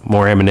 Uh-huh.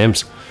 More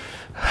M&Ms.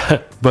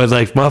 But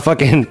like,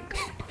 motherfucking,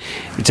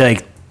 it's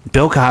like,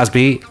 Bill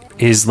Cosby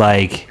is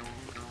like,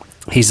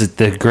 he's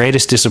the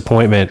greatest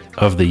disappointment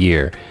of the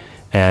year.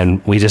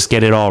 And we just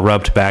get it all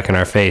rubbed back in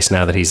our face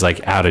now that he's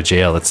like out of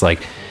jail. It's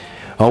like,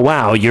 oh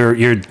wow,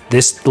 you're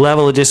this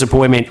level of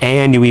disappointment,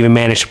 and you even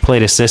managed to play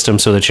the system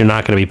so that you're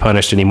not going to be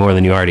punished any more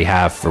than you already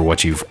have for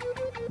what you've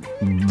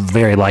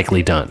very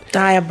likely done.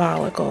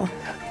 Diabolical.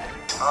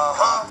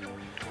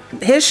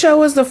 His show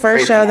was the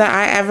first show that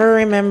I ever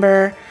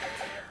remember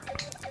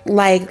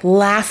like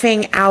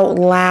laughing out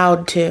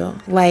loud to,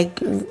 like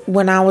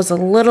when I was a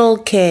little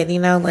kid, you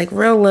know, like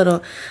real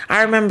little.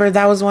 I remember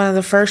that was one of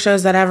the first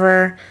shows that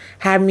ever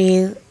had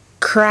me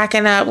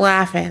cracking up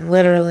laughing,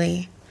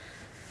 literally.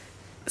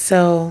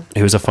 So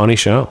it was a funny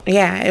show.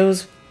 Yeah, it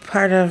was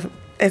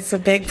it's a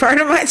big part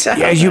of my childhood.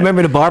 Yeah, you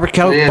remember the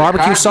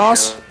barbecue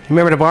sauce? You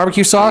remember the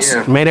barbecue sauce?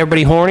 Yeah. Made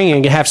everybody horny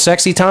and have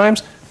sexy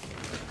times?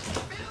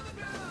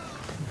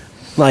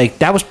 Like,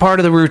 that was part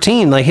of the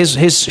routine. Like,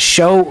 his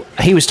show,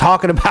 he was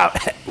talking about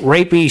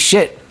rapey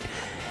shit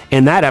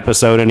in that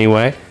episode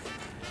anyway.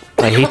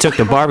 Like, he took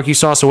the barbecue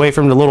sauce away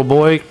from the little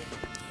boy,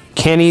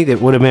 Kenny, that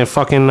would have been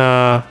fucking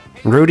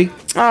Rudy.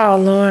 Oh,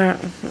 Lord.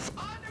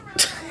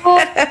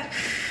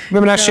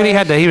 Remember that shit he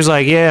had? He was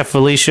like, yeah,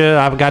 Felicia,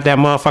 I've got that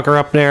motherfucker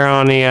up there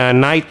on the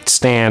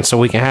nightstand so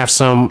we can have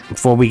some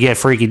before we get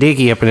freaky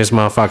deaky up in this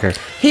motherfucker.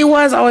 He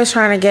was always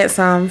trying to get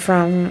some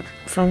from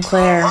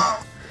Claire.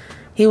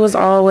 He was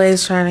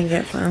always trying to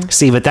get some.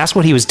 See, but that's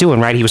what he was doing,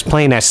 right? He was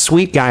playing that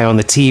sweet guy on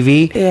the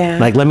TV. Yeah.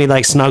 Like, let me,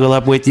 like, snuggle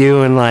up with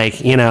you and,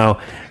 like, you know,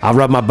 I'll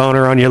rub my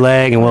boner on your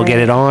leg and we'll get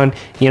it on.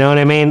 You know what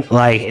I mean?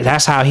 Like,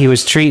 that's how he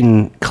was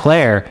treating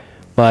Claire,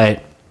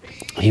 but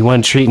he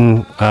wasn't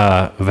treating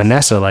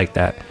Vanessa like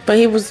that. But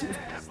he was...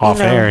 Off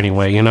air,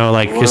 anyway, you know?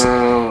 Like, just...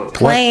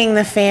 Playing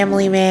the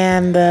family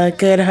man, the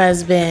good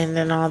husband,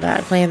 and all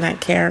that. Playing that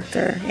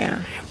character,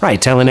 yeah.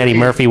 Right, telling Eddie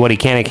Murphy what he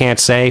can and can't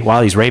say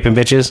while he's raping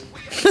bitches.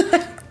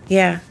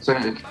 Yeah.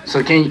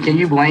 So can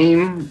you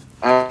blame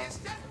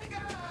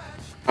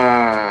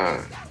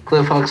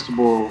Cliff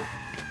Huxtable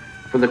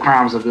for the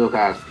crimes of Bill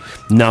Cosby?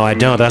 No, I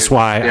don't. That's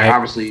why.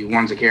 Obviously,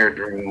 one's a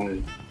character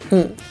and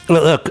one.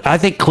 Look, I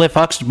think Cliff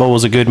Huxtable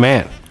was a good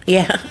man.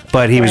 Yeah.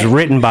 But he was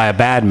written by a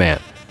bad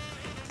man.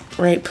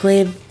 Right,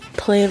 played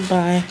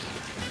by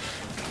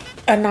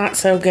a not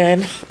so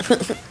good.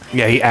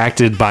 Yeah, he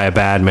acted by a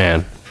bad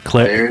man.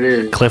 There it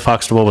is. Cliff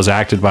Huxtable was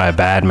acted by a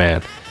bad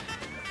man.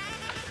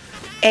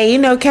 Hey, you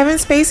know, Kevin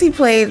Spacey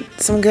played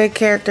some good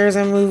characters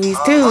in movies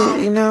too,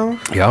 you know?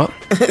 Yeah.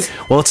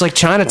 Well, it's like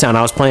Chinatown.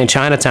 I was playing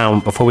Chinatown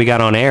before we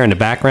got on air in the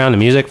background, the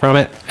music from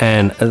it.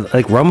 And,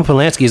 like, Roman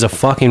Polanski is a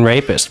fucking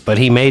rapist, but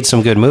he made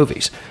some good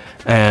movies.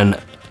 And,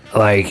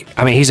 like,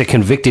 I mean, he's a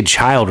convicted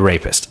child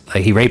rapist.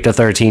 Like, he raped a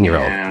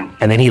 13-year-old. Yeah.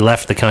 And then he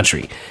left the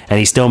country. And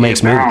he still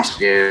makes movies.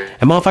 Yeah.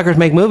 And motherfuckers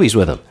make movies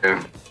with him.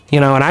 Yeah. You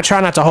know, and I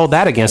try not to hold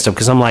that against him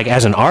because I'm like,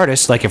 as an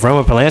artist, like if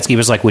Roman Polanski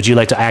was like, would you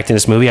like to act in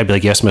this movie? I'd be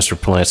like, yes, Mr.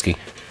 Polanski.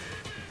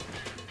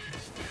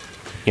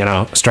 You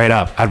know, straight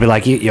up. I'd be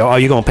like, are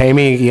you going to pay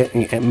me?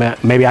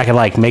 Maybe I could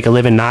like make a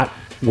living not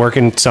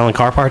working selling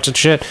car parts and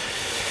shit.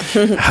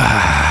 All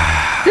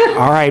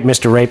all right,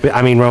 Mr. Rapist.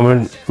 I mean,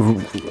 Roman.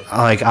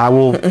 Like, I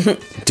will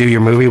do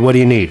your movie. What do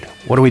you need?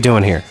 What are we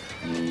doing here?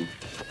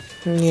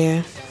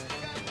 Yeah.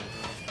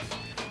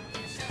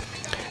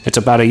 It's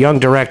about a young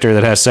director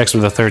that has sex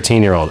with a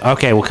 13-year-old.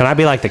 Okay, well, can I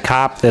be like the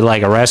cop that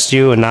like arrests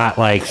you and not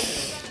like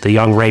the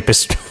young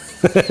rapist?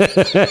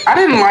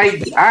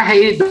 I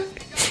hated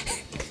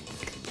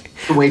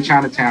the way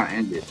Chinatown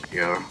ended,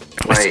 yo.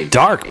 Like, It's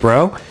dark,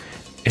 bro.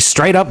 It's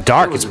straight up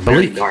dark. It's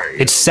very bleak. dark.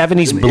 It's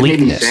 70s It made me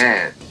bleakness.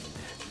 sad.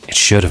 It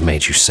should have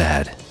made you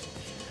sad.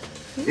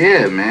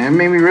 Yeah, man, it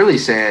made me really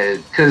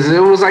sad because it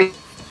was like,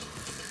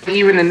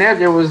 even in that,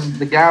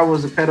 the guy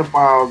was a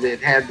pedophile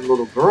that had the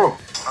little girl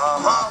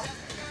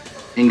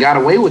and got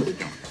away with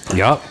it.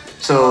 Yup.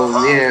 So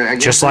yeah, I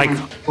guess Just like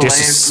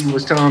Polanski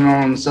was telling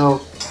on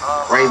himself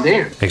right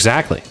there.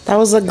 Exactly. That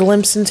was a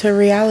glimpse into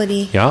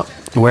reality. Yup.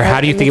 Where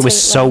how do you think it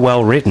was so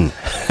well written?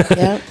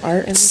 Yeah,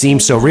 art. It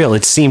seemed so real.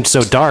 It seemed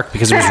so dark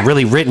because it was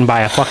really written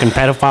by a fucking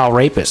pedophile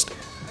rapist.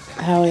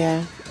 Hell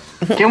yeah.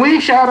 Can we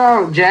shout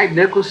out Jack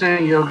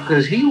Nicholson, yo?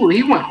 Because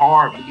he went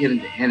hard beginning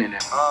to end in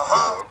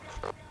that.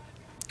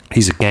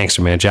 He's a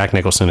gangster, man. Jack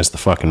Nicholson is the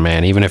fucking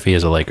man, even if he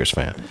is a Lakers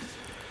fan.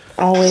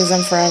 Always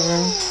and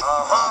forever.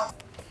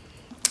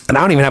 And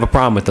I don't even have a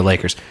problem with the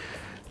Lakers.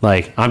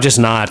 Like, I'm just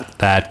not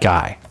that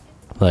guy.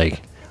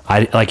 Like,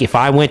 if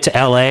I went to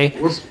LA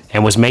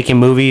and was making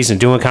movies and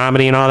doing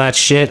comedy and all that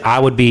shit, I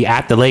would be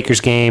at the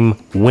Lakers game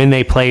when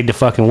they played the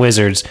fucking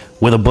Wizards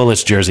with a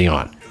Bullets jersey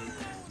on.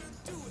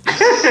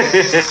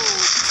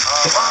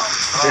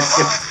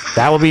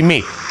 That would be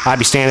me. I'd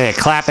be standing there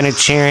clapping and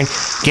cheering,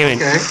 giving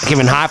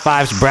high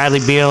fives to Bradley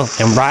Beal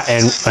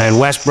and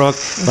Westbrook.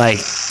 Like,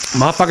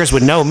 motherfuckers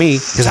would know me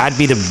because I'd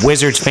be the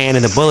Wizards fan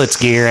in the Bullets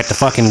gear at the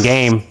fucking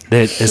game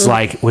that is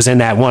like was in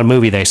that one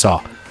movie they saw.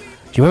 Do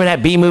you remember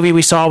that B movie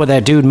we saw with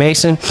that dude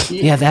Mason?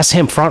 Yeah, that's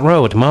him front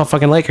row at the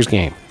motherfucking Lakers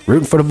game,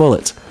 rooting for the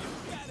Bullets.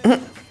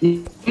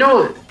 You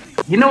know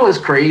what's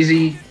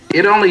crazy?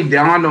 It only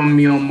dawned on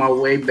me on my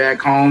way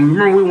back home.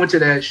 Remember we went to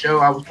that show?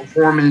 I was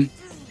performing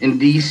in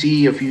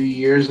DC a few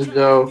years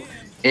ago,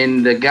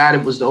 and the guy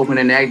that was the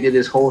opening act did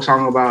this whole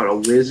song about a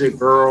wizard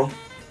girl,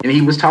 and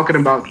he was talking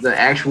about the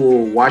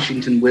actual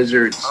Washington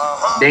Wizards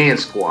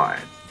dance squad,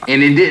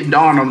 and it didn't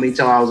dawn on me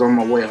till I was on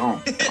my way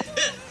home.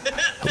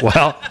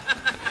 Well,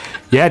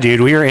 yeah,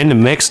 dude, we were in the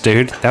mix,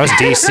 dude. That was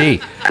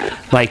DC.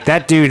 Like,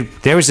 that dude,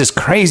 there was this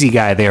crazy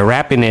guy there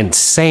rapping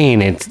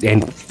insane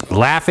and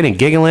laughing and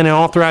giggling and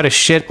all throughout his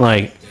shit.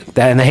 Like,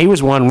 that, and he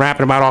was one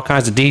rapping about all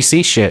kinds of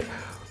DC shit.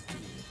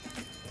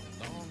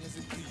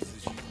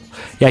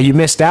 Yeah, you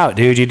missed out,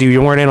 dude.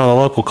 You weren't in on the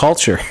local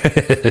culture.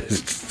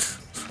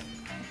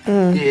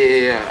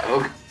 Yeah,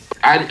 okay.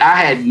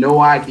 I had no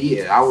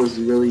idea. I was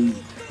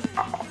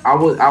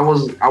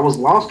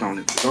lost on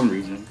it for some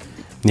reason.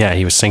 Yeah,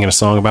 he was singing a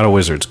song about a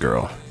Wizards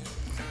girl.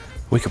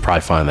 We could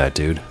probably find that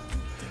dude.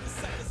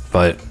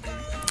 But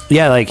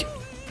yeah, like,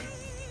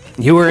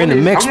 you were in the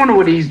mix. I wonder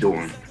what he's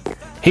doing.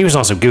 He was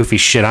on some goofy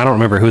shit. I don't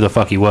remember who the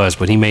fuck he was,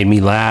 but he made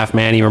me laugh,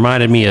 man. He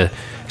reminded me of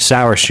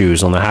Sour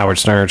Shoes on the Howard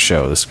Stern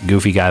show. This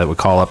goofy guy that would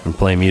call up and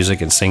play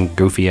music and sing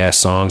goofy ass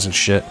songs and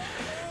shit.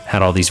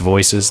 Had all these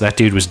voices. That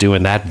dude was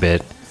doing that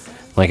bit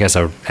like as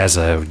a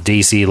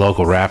DC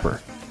local rapper.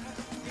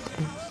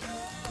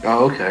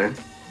 Oh, okay.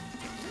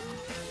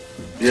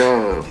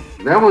 Yeah,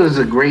 that was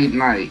a great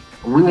night.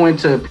 We went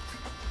to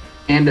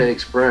Panda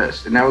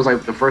Express, and that was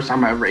like the first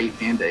time I ever ate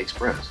Panda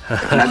Express.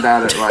 And I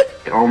thought, like,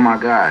 oh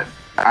my God,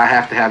 I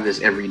have to have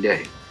this every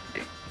day.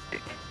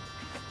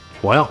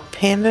 Well,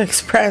 Panda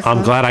Express.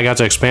 I'm glad I got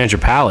to expand your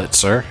palate,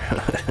 sir.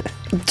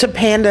 To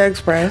Panda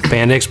Express.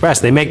 Panda Express.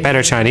 They make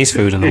better Chinese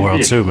food in the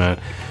world too,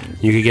 man.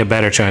 You could get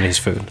better Chinese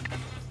food.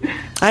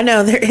 I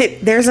know.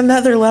 There's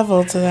another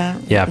level to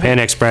that. Yeah,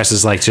 Panda Express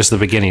is like just the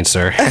beginning,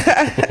 sir.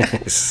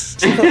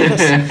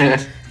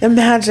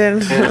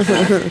 Imagine.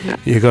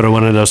 You go to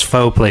one of those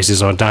faux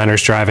places on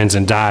diners, drive-ins,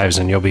 and dives,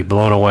 and you'll be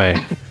blown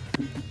away.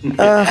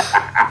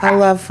 I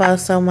love pho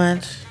so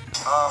much.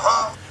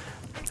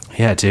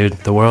 Yeah, dude,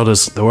 the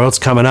world's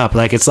coming up.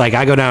 Like, it's like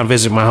I go down and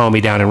visit my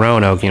homie down in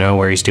Roanoke, you know,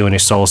 where he's doing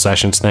his Soul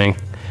Sessions thing,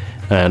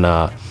 and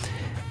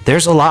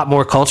there's a lot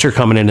more culture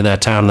coming into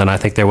that town than I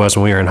think there was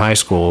when we were in high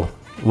school.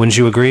 Wouldn't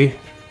you agree?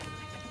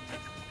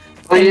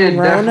 Oh yeah, In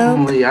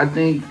Roanoke? definitely. I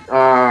think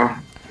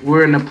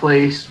we're in a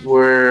place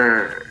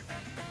where,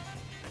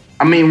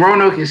 I mean,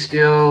 Roanoke is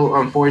still,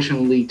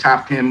 unfortunately,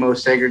 top 10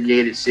 most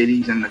segregated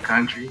cities in the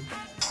country.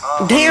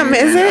 Damn,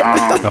 is it?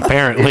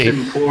 Apparently. It's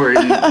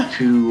important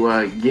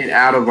to get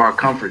out of our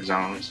comfort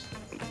zones.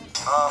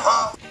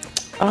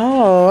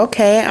 Oh,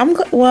 okay.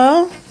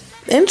 Well,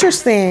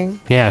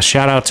 interesting. Yeah,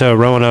 shout out to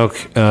Roanoke.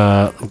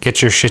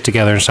 Get your shit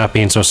together and stop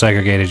being so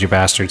segregated, you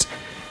bastards.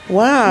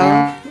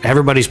 Wow.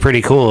 Everybody's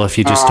pretty cool if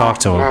you just talk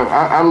to them.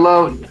 I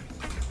love.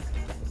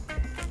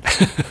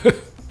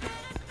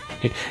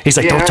 He's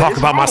like, don't talk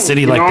about my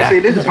city like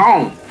that. This is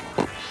home.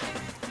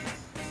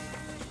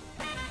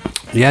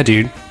 Yeah,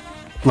 dude.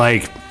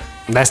 Like,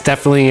 that's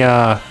definitely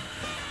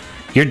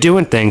you're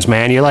doing things,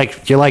 man. You're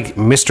like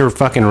Mr.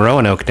 fucking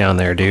Roanoke down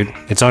there, dude.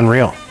 It's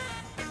unreal.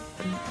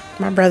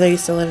 My brother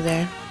used to live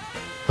there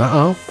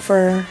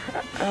for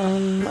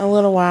a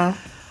little while.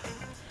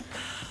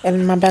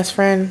 And my best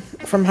friend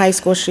from high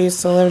school, she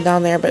used to live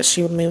down there, but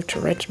she would move to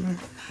Richmond.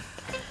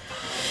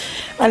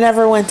 I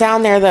never went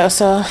down there, though,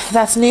 so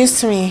that's news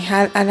to me.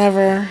 I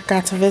never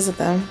got to visit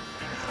them.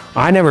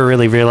 I never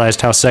really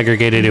realized how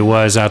segregated it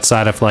was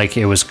outside of, like,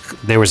 there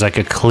was, like,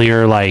 a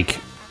clear, like,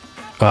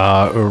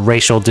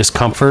 racial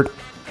discomfort.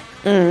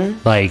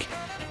 Like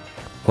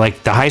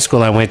the high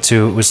school I went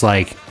to, it was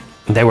like,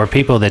 there were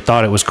people that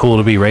thought it was cool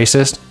to be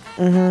racist.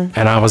 And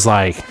I was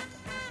like,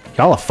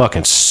 y'all are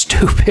fucking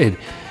stupid.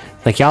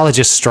 Like, y'all are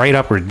just straight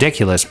up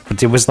ridiculous.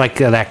 But it was like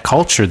that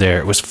culture there.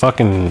 It was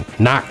fucking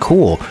not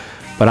cool.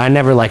 But I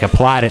never, like,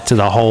 applied it to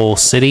the whole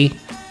city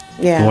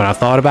when I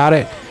thought about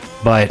it.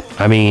 But,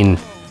 I mean...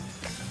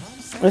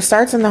 It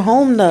starts in the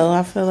home, though,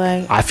 I feel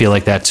like. I feel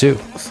like that, too.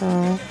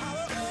 So...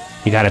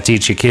 You got to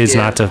teach your kids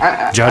not to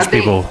judge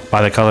people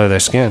by the color of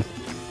their skin.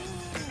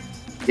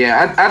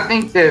 Yeah, I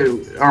think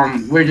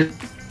that we're just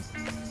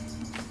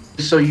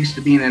so used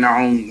to being in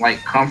our own, like,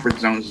 comfort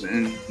zones,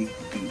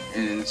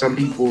 and some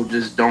people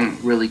just don't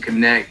really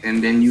connect.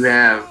 And then you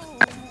have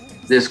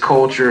this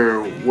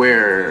culture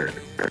where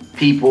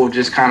people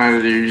just kind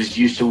of, they're just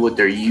used to what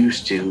they're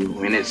used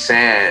to, and it's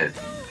sad.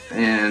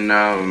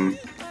 And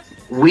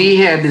we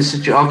had this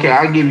situation. Okay,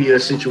 I'll give you a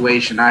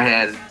situation I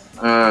had.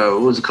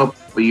 It was a couple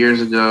of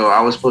years ago.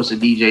 I was supposed to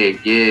DJ a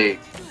gig,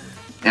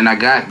 and I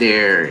got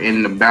there,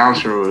 and the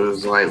bouncer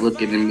was like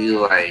looking at me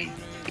like,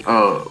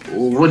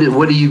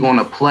 what are you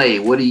gonna play?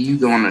 What are you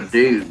gonna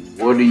do?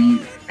 What are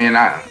you? And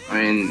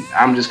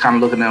I'm just kind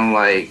of looking at him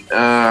like,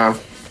 I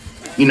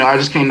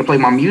just came to play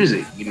my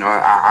music.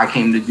 I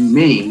came to do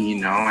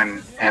me,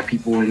 and have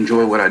people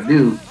enjoy what I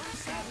do.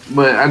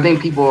 But I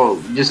think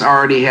people just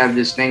already have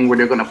this thing where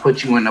they're gonna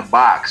put you in a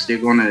box. They're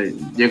gonna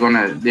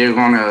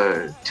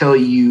tell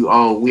you,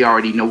 oh, we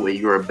already know what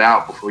you're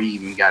about before you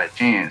even got a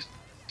chance.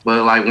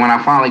 But like when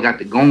I finally got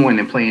to going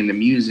and playing the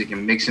music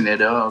and mixing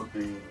it up,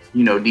 and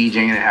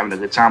DJing and having a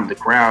good time with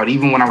the crowd,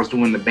 even when I was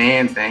doing the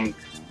band thing,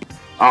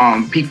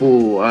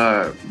 people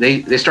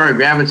they started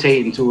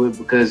gravitating to it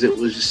because it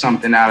was just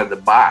something out of the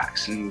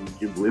box. And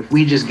if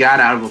we just got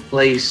out of a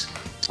place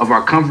of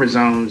our comfort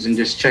zones and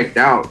just checked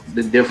out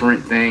the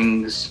different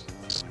things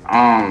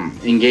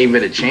and gave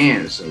it a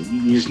chance, so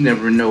you just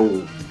never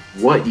know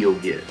what you'll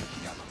get.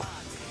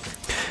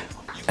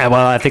 Well,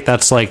 I think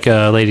that's like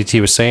Lady T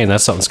was saying,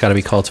 that's something that's got to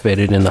be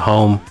cultivated in the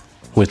home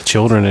with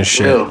children and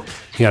shit. Yeah.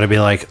 You got to be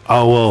like,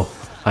 oh, well,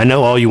 I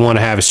know all you want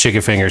to have is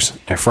chicken fingers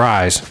and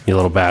fries, you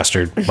little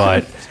bastard,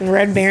 but...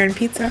 Red Baron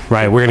pizza.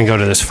 Right, we're going to go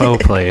to this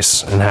faux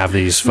place and have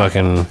these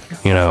fucking,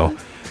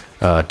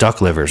 duck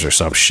livers or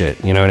some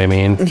shit. You know what I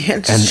mean? Yeah,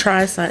 just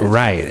try something.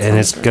 Right, and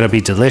it's going to be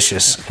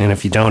delicious. And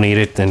if you don't eat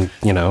it, then,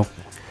 you'll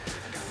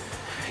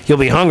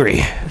be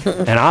hungry.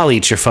 And I'll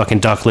eat your fucking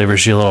duck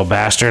livers, you little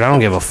bastard. I don't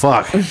give a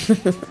fuck.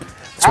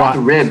 That's why.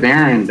 Red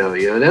Baron, though,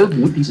 those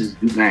new pieces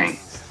do bang.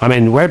 I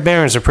mean, Red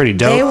Barons are pretty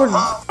dope. They were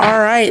all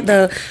right,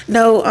 though.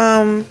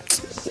 No,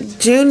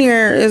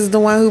 Junior is the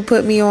one who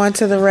put me on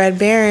to the Red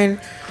Baron.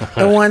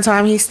 The one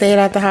time he stayed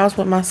at the house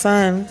with my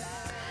son.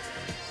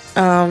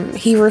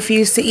 He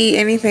refused to eat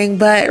anything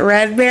but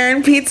Red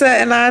Baron pizza,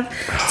 and I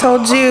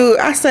told you,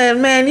 I said,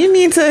 man, you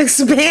need to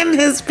expand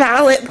his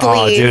palate, please.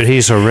 Oh, dude,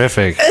 he's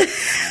horrific.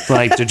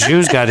 Like, the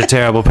Jew's got a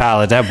terrible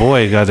palate. That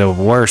boy got the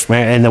worst,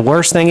 man. And the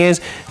worst thing is,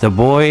 the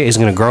boy is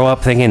going to grow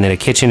up thinking that a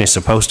kitchen is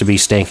supposed to be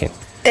stinking.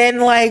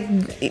 And, like,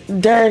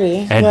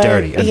 dirty. And like,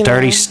 dirty. A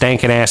dirty,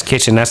 stinking-ass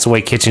kitchen. That's the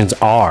way kitchens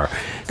are.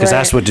 Because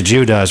that's what the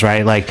Jew does,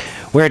 right? Like,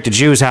 we're at the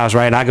Jew's house,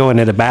 right? I go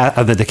into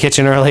the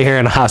kitchen earlier,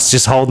 and I was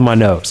just holding my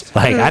nose.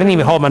 Like, I didn't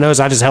even hold my nose.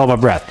 I just held my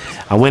breath.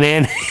 I went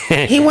in.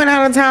 He went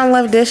out of town and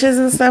left dishes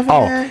and stuff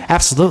Oh, there?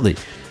 absolutely.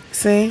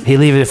 See? He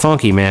leaves it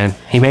funky, man.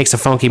 He makes a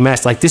funky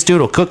mess. Like, this dude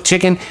will cook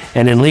chicken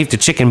and then leave the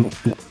chicken,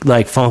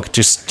 like, funk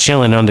just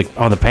chilling on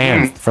the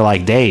pan for,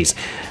 like, days.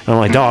 And I'm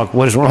like, dog,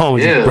 what is wrong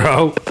with you,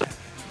 bro?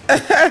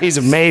 He's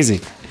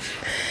amazing.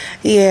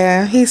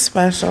 Yeah, he's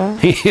special.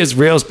 He is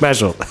real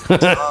special.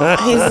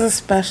 He's a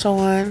special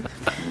one.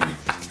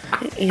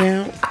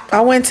 Yeah.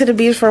 I went to the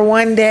beach for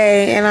one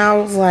day and I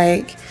was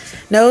like,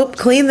 nope,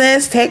 clean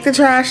this, take the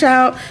trash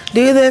out,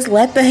 do this,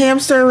 let the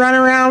hamster run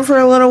around for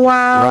a little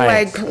while,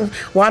 right.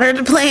 like water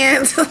the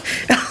plants,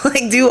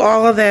 like do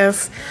all of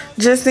this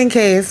just in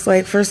case,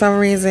 like for some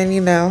reason,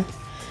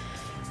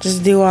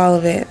 just do all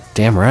of it.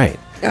 Damn right.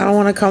 I don't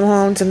want to come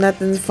home to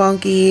nothing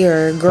funky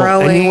or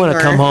growing. And you want to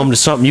come home to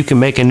something you can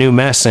make a new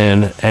mess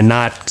in and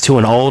not to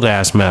an old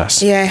ass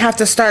mess. Yeah, have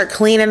to start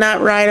cleaning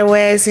up right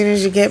away as soon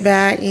as you get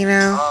back,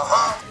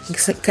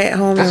 Get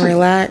home and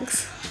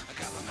relax.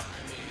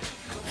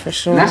 For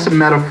sure. And that's a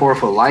metaphor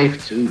for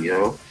life too,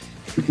 yo.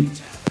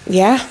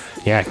 Yeah.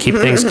 Yeah, keep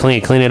things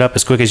clean. Clean it up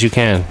as quick as you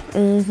can.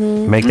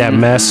 Mm-hmm. Make that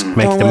mess.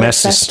 Make Don't the let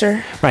mess it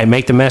fester. right.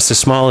 Make the mess as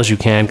small as you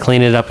can.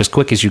 Clean it up as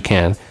quick as you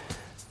can,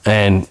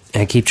 and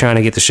keep trying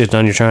to get the shit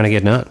done you're trying to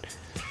get done.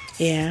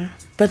 Yeah,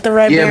 but the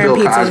Red Baron Bill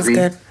pizza Cosby. is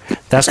good.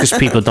 That's because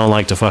people don't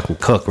like to fucking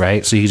cook,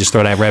 right? So you just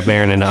throw that Red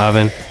Baron in the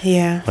oven,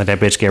 Yeah. let that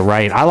bitch get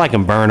right. I like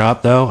them burn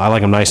up though. I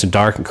like them nice and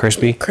dark and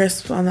crispy.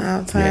 Crisp on the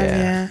outside.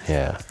 Yeah.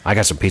 Yeah. I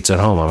got some pizza at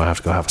home. I'm gonna have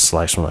to go have a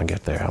slice when I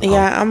get there.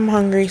 Yeah, I'm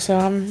hungry, so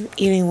I'm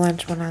eating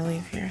lunch when I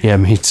leave here. Yeah,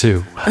 me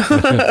too.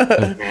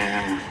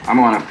 Yeah, I'm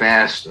on a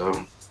fast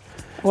though.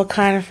 What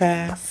kind of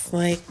fast?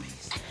 Like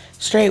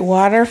straight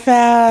water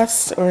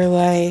fast or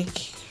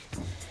like?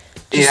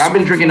 Yeah, I've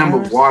been drinking nothing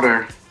but hours?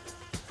 water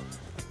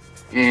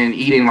and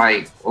eating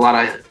like a lot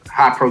of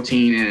high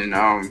protein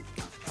and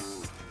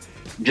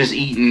just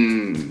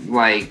eating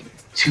like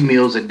 2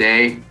 meals a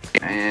day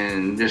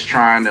and just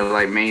trying to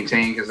like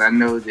maintain, because I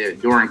know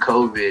that during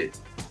COVID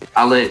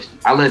I let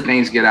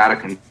things get out of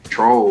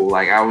control.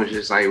 Like I was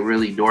just like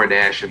really door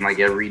dashing like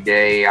every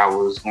day. I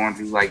was going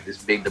through like this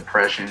big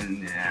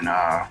depression and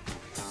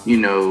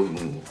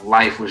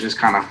life was just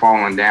kind of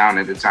falling down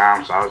at the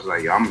time. So I was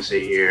like, I'm gonna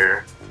sit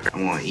here,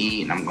 I'm gonna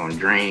eat and I'm gonna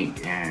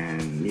drink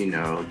and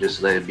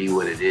just let it be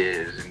what it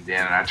is. And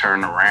then I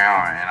turn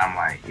around and I'm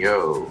like,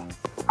 yo,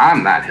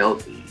 I'm not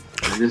healthy.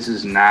 This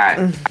is not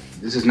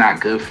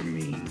good for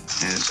me.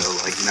 And so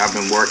like I've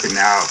been working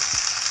out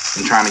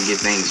and trying to get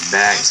things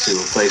back to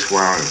a place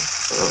where I'm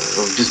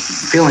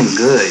just feeling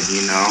good,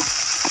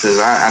 because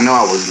I know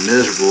I was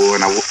miserable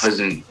and I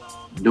wasn't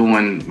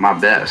doing my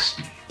best.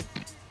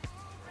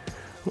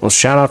 Well,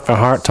 shout out to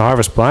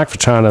Harvest Black for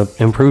trying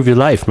to improve your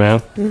life,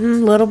 man.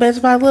 Little bits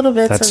by little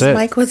bits, That's as it.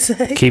 Mike would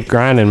say. Keep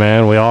grinding,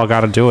 man. We all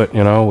got to do it.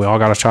 We all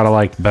got to try to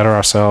like better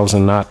ourselves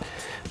and not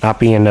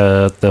be in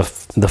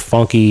the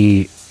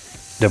funky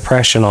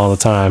depression all the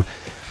time.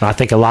 And I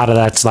think a lot of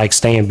that's like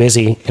staying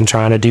busy and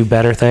trying to do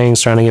better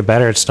things, trying to get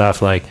better at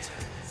stuff like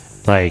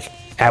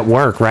at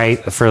work, right?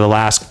 For the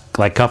last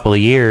like couple of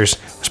years,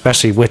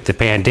 especially with the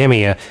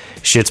pandemic,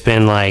 shit's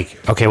been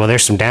like, okay, well,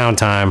 there's some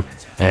downtime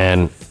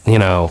and,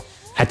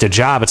 at the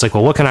job, it's like,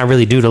 well, what can I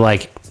really do to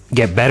like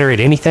get better at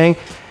anything?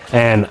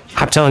 And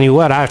I'm telling you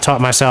what, I've taught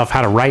myself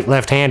how to write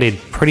left-handed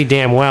pretty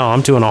damn well.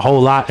 I'm doing a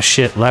whole lot of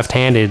shit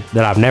left-handed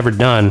that I've never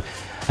done.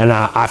 And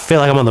I feel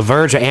like I'm on the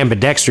verge of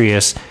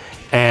ambidextrous.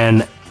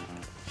 And,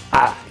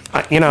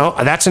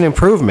 that's an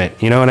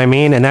improvement. You know what I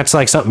mean? And that's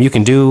like something you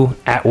can do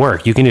at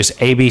work. You can just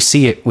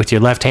ABC it with your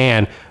left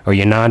hand or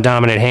your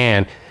non-dominant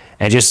hand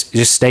and just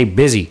stay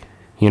busy.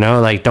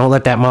 Like don't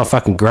let that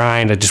motherfucking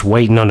grind of just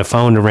waiting on the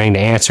phone to ring to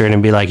answer it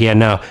and be like, yeah,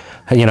 no,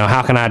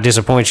 how can I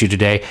disappoint you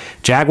today?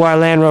 Jaguar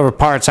Land Rover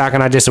parts, how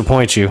can I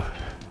disappoint you?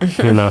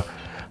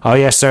 Oh,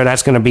 yes, sir,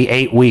 that's going to be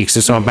 8 weeks.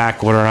 It's on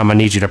back order. I'm going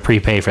to need you to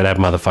prepay for that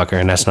motherfucker,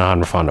 and that's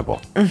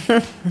non-refundable.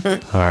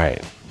 All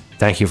right.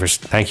 Thank you for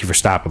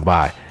stopping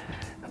by.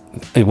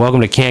 Hey,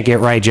 welcome to Can't Get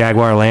Right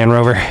Jaguar Land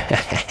Rover.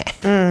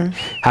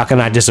 How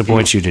can I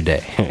disappoint you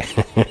today?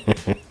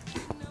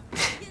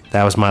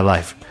 That was my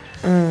life.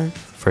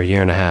 For a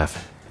year and a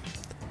half.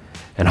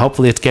 And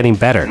hopefully it's getting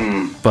better.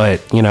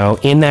 But,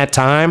 in that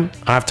time,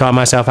 I've taught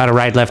myself how to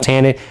write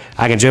left-handed.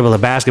 I can dribble a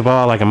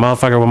basketball like a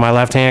motherfucker with my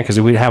left hand because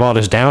we'd have all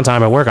this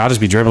downtime at work. I'll just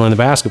be dribbling the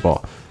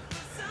basketball.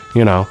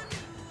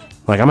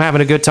 Like I'm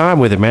having a good time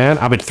with it, man.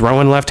 I've been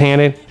throwing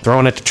left-handed,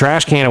 throwing at the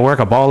trash can at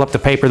work. I ball up the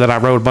paper that I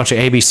wrote a bunch of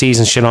ABCs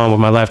and shit on with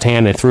my left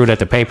hand and threw it at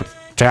the paper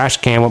trash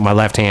can with my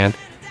left hand.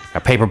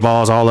 Got paper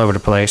balls all over the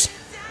place.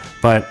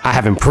 But I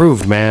have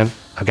improved, man.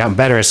 I've gotten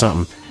better at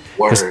something.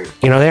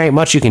 There ain't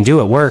much you can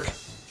do at work.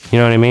 You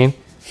know what I mean?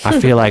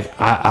 I feel like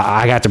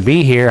I got to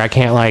be here. I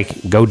can't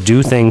like go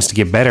do things to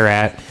get better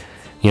at,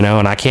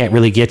 and I can't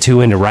really get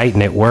too into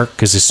writing at work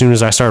because as soon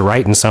as I start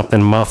writing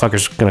something,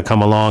 motherfucker's going to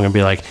come along and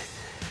be like,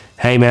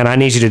 hey man, I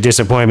need you to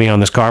disappoint me on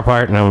this car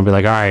part. And I'm going to be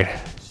like, all right,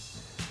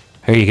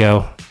 here you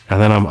go.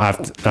 And then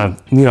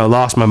I've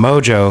lost my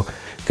mojo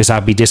because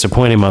I'd be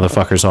disappointing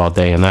motherfuckers all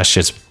day. And that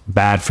shit's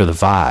bad for the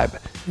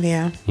vibe.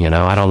 Yeah.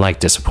 I don't like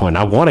disappointing.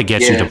 I want to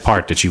get you the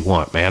part that you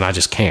want, man. I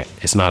just can't.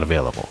 It's not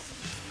available.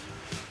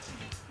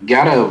 You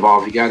gotta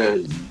evolve. You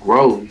gotta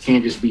grow. You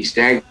can't just be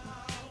stagnant.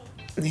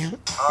 Yeah.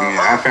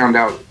 I found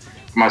out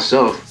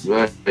myself,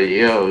 but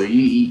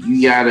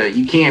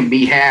you can't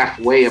be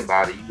halfway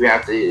about it. You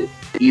have to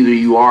either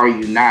you are or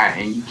you not,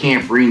 and you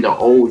can't bring the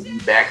old you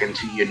back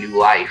into your new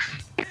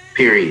life.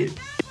 Period.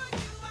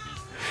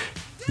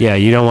 Yeah,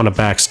 you don't want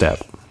to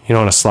backstep. You don't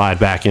want to slide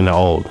back into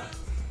old.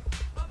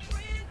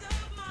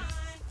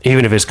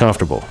 Even if it's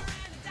comfortable.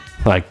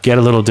 Like, get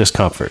a little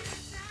discomfort.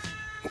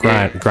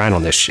 Grind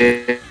on this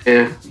shit.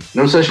 Yeah.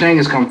 No such thing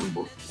as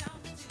comfortable.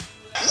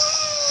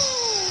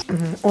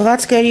 Well,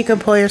 that's good. You can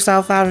pull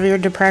yourself out of your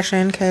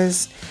depression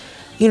because,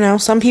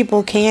 some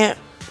people can't.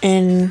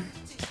 And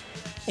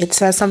it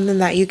says something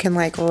that you can,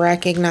 like,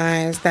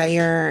 recognize that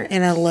you're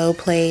in a low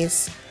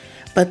place,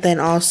 but then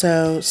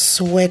also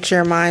switch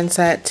your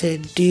mindset to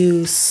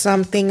do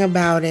something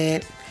about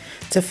it,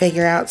 to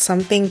figure out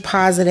something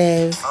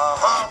positive.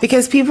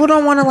 Because people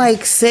don't want to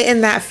like sit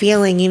in that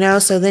feeling,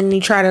 so then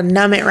you try to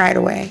numb it right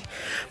away.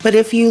 But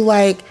if you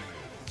like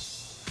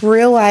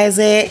realize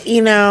it,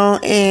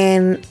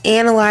 and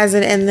analyze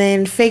it and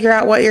then figure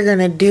out what you're going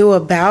to do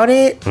about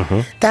it,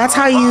 that's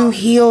how you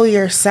heal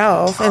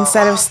yourself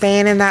instead of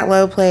staying in that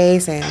low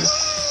place and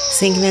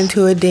sinking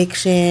into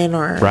addiction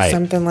or Right.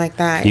 something like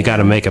that. You got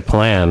to make a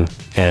plan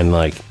and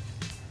like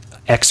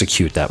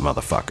execute that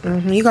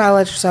motherfucker. You gotta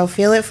let yourself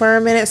feel it for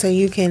a minute so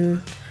you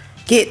can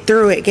get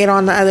through it, get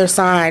on the other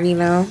side, you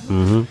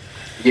know?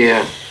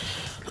 Yeah.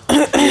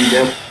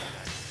 Definitely.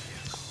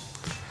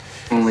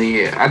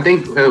 Yeah. I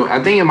think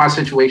in my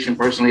situation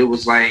personally, it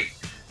was like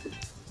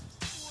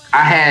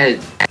I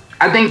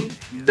think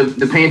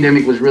the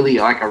pandemic was really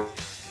like a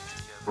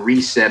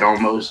reset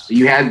almost.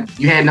 You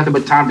had nothing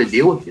but time to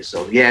deal with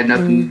yourself. You had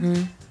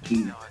nothing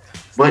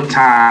but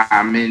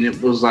time, and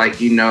it was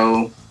like, you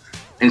know,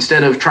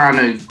 instead of trying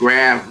to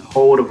grab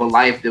hold of a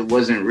life that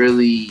wasn't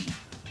really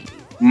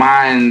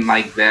mine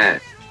like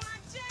that,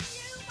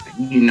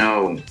 you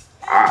know,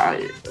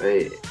 I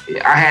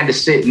had to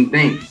sit and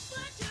think,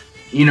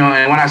 you know.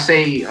 And when I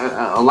say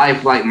a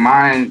life like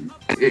mine,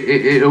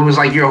 it was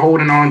like you're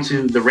holding on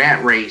to the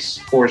rat race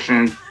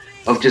portion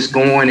of just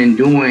going and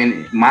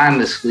doing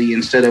mindlessly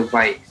instead of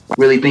like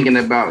really thinking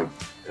about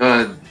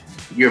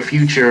your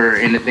future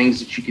and the things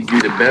that you could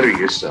do to better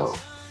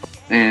yourself.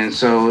 And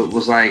so it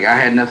was like I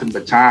had nothing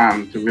but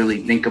time to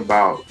really think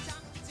about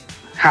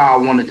how I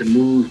wanted to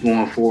move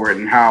going forward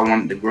and how I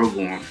wanted to grow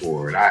going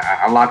forward.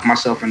 I locked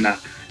myself in the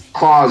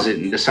closet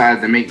and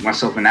decided to make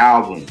myself an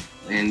album,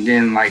 and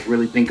then like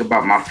really think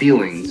about my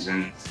feelings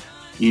and,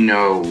 you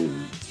know,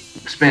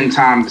 spend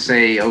time to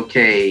say,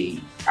 okay,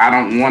 I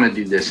don't want to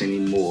do this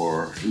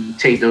anymore. You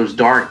take those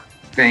dark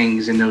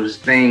things and those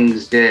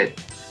things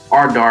that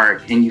are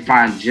dark and you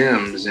find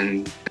gems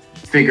and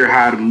figure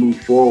how to move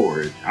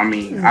forward. I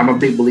mean, I'm a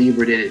big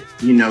believer that,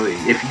 you know,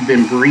 if you've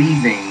been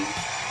breathing,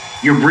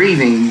 you're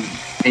breathing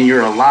and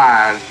you're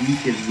alive, you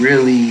could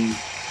really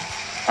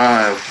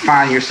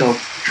find yourself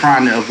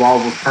trying to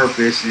evolve a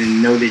purpose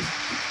and know that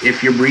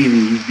if you're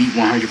breathing, you beat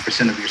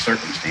 100% of your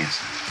circumstances.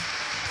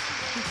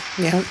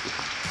 Yeah.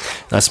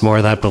 That's more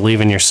of that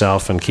believe in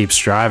yourself and keep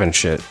striving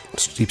shit.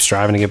 Just keep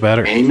striving to get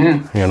better.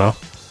 Amen. You know?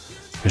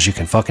 Because you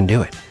can fucking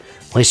do it.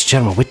 Ladies and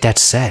gentlemen, with that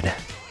said,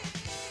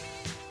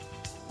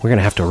 we're going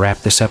to have to wrap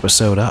this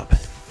episode up.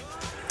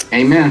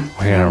 Amen.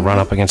 We're going to run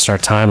up against our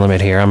time limit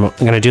here. I'm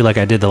going to do like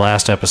I did the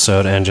last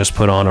episode and just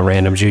put on a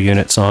random Jew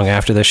Unit song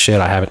after this shit.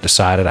 I haven't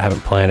decided. I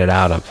haven't planned it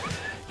out. I'm,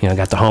 you know,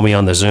 got the homie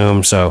on the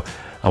Zoom, so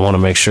I want to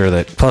make sure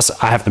that... Plus,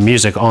 I have the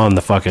music on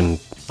the fucking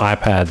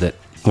iPad that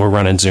we're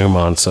running Zoom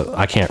on, so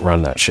I can't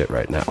run that shit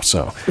right now.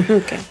 So,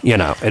 Okay. You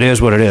know, it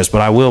is what it is.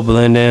 But I will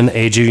blend in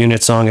a Jew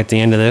Unit song at the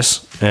end of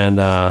this. And,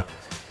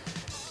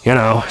 you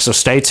know, so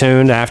stay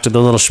tuned after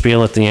the little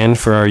spiel at the end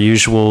for our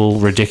usual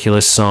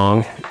ridiculous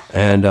song.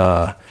 And,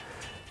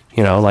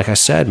 you know, like I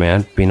said,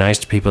 man, be nice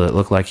to people that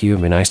look like you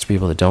and be nice to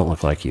people that don't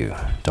look like you.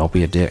 Don't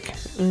be a dick.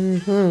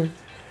 Mm-hmm.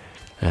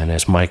 And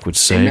as Mike would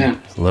say, Amen.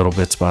 Little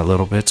bits by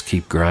little bits,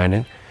 keep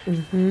grinding.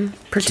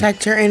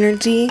 Protect your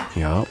energy.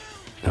 Yep.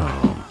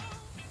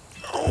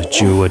 The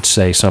Jew would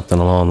say something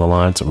along the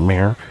lines of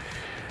mirror.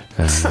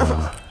 And,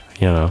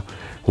 you know,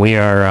 we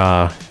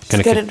are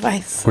going to... Good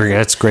advice.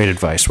 That's great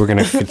advice. We're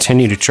going to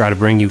continue to try to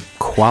bring you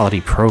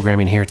quality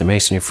programming here at the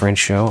Mason and Friends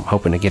Show. I'm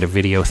hoping to get a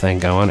video thing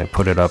going and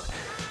put it up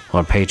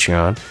on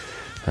Patreon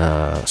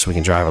so we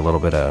can drive a little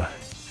bit of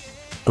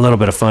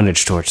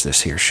fundage towards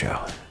this here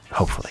show,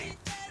 hopefully.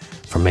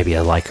 From maybe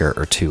a liker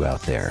or two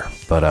out there.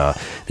 But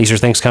these are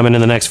things coming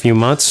in the next few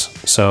months,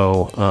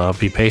 so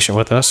be patient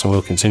with us, and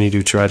we'll continue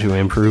to try to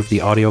improve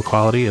the audio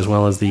quality as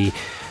well as the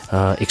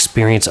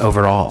experience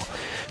overall.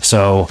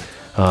 So,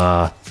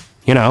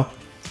 you know,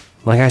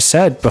 like I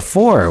said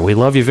before, we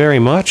love you very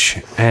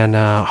much, and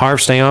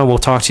Harv, stay on. We'll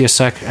talk to you a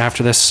sec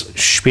after this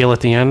spiel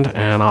at the end,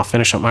 and I'll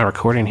finish up my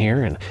recording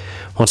here. And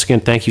once again,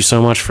 thank you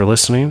so much for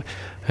listening,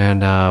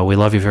 and we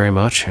love you very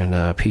much,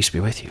 and peace be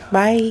with you.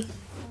 Bye.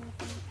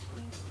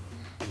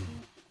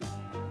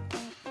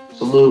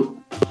 Salute.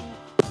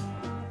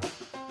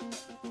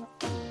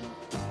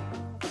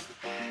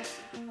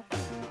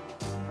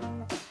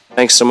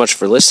 Thanks so much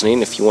for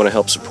listening. If you want to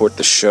help support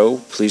the show,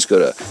 please go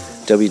to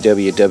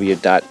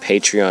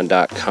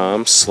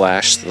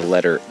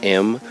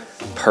www.patreon.com/M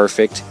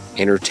Perfect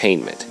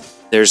Entertainment.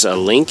 There's a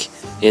link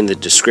in the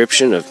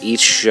description of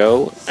each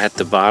show at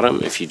the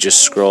bottom. If you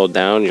just scroll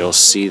down, you'll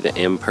see the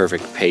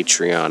Imperfect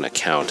Patreon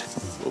account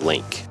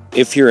link.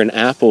 If you're an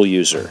Apple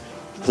user,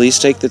 please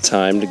take the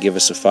time to give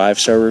us a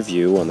 5-star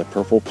review on the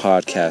Purple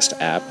Podcast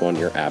app on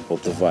your Apple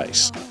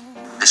device.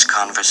 This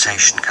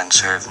conversation can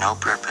serve no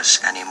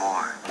purpose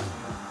anymore.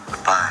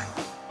 Goodbye.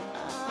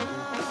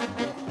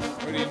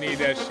 What do you need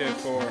that shit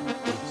for?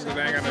 So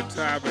dang on the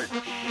topic.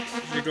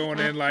 You're going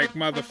in like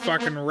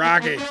motherfucking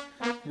Rocky.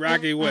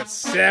 Rocky, what,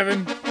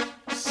 7?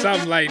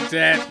 Something like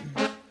that.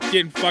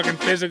 Getting fucking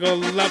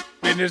physical up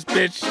in this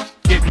bitch.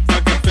 Getting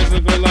fucking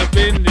physical up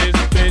in this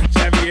bitch.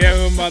 Have you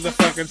ever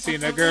motherfucking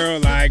seen a girl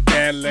like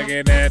that?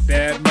 Looking at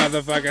that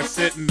motherfucker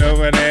sitting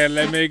over there.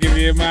 Let me give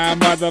you my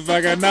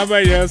motherfucking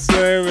number. Yes,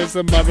 sir. It's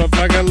a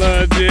motherfucking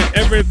legit.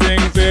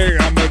 Everything's there.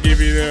 I'ma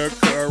give you the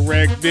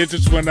correct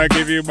digits when I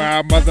give you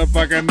my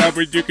motherfucking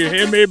number. You can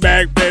hit me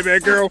back, baby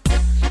girl.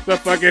 The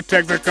fucking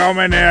text are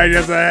coming in.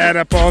 Yes, I had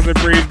to pause and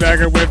breathe back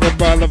away from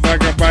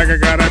motherfucking bike. I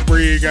gotta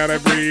breathe,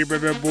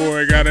 baby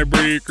boy, gotta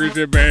breathe.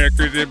 Chrissy bad,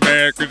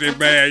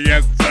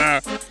 yes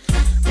sir.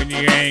 When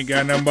you ain't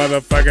got no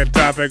motherfucking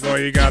topic, all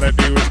you gotta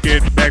do is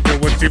get back to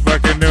what you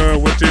fucking know.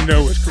 What you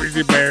know is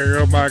Crazy Bear.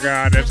 Oh my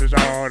god, this is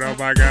hard. Oh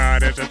my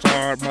god, this is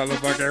hard.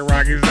 Motherfucking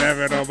Rocky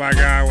 7. Oh my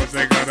god, what's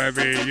it gonna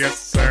be? Yes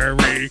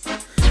sirree.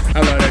 I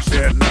love that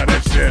shit, love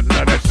that shit,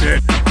 love that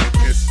shit.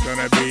 It's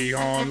gonna be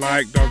on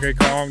like Donkey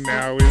Kong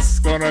now. It's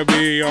gonna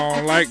be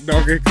on like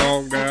Donkey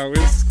Kong now.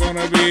 It's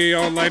gonna be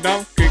on like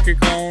Donkey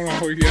Kong.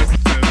 Oh yes,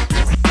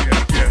 yes.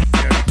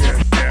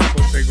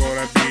 What's it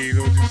gonna be?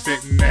 Those you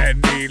sitting at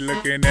me,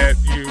 looking at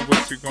you.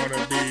 What's it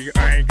gonna be?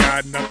 I ain't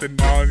got nothing,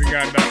 no, I ain't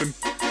got nothing.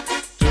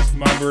 Just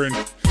mumbling,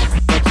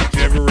 bunch of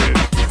gibberish.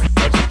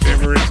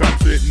 I'm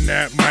sitting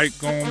at mic,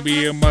 gonna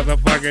be a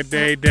motherfucking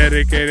day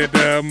dedicated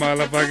to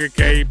motherfucking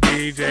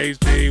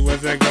KPJC.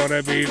 What's it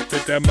gonna be?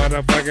 Spit that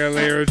motherfucking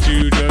lyrics,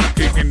 you just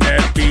kicking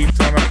that beats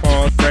on a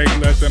pause break.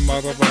 Let the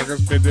motherfucker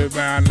spit it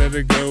down, let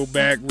it go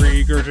back,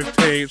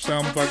 regurgitate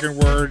some fucking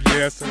words,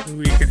 yes, so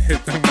we can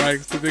hit the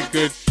mics to the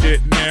good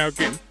shit now,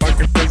 getting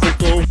fucking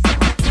physical.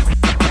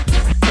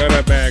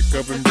 Gotta back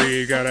up and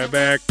breathe, gotta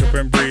back up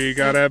and breathe,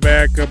 gotta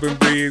back up and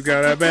breathe,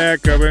 gotta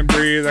back up and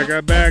breathe. I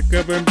gotta back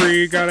up and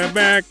breathe, gotta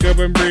back up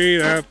and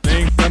breathe. I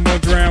think I'm gonna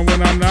drown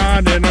when I'm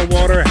not in the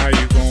water. How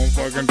you gonna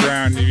fucking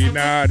drown if you're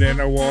not in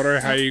the water?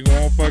 How you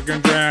gonna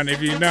fucking drown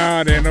if you're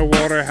not in the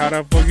water? How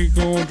the fuck you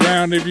gonna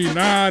drown if you're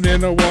not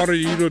in the water?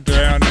 You'll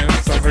drown and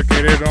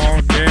suffocated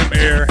on damn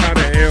air. How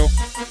the hell?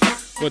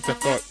 What the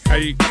fuck? How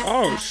you?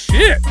 Oh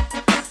shit!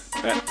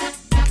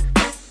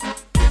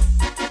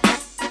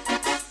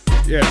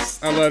 Yes,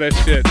 I love that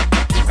shit.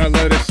 I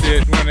love that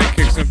shit when they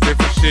kick some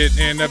different shit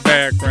in the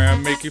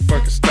background. Make you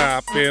fucking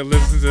stop and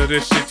listen to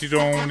this shit. You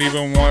don't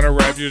even wanna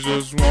rap, you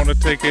just wanna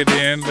take it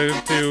in.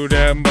 Listen to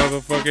that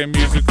motherfucking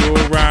musical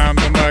rhyme.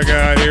 Oh my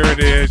god, here it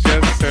is.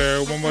 Yes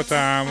sir, one more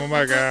time. Oh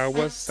my god,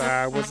 what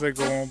side? What's it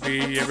gonna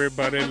be?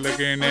 Everybody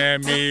looking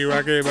at me.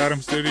 Rocky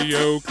Bottom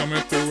Studio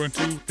coming through in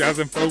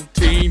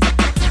 2014.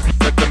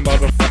 Let the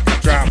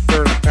motherfucker drop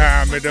first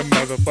time in the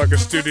motherfucking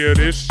studio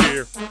this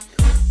year.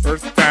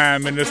 First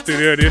time in the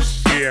studio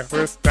this year.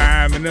 First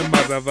time in the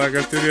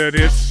motherfucking studio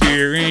this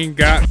year. Ain't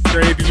got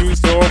trade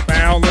use or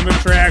foul on the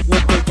track.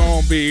 What's it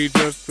gonna be?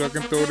 Just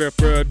fucking throw the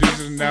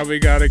producers. Now we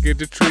gotta get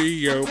the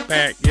trio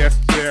pack. Yes,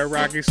 sir.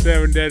 Rocky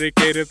 7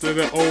 dedicated to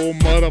the old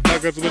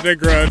motherfuckers with the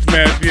grudge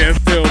match. Yeah,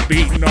 still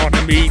beating on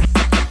the meat.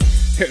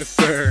 Yes,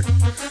 sir.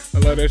 I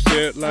love that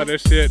shit. Love that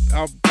shit.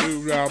 I'll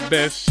do our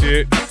best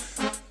shit.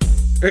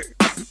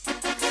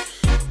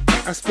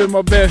 I spit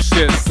my best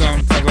shit.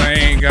 Sometimes I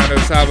ain't got no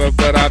topic,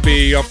 but I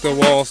be off the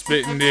wall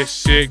spitting this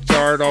shit.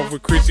 Jarred off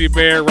with Crazy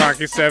Bear,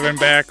 Rocky 7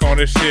 back on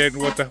the shit.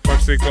 What the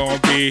fuck's it gonna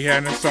be?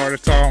 And I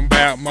started talking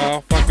about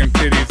motherfucking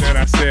titties, and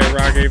I said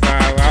Rocky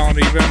 5. I don't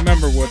even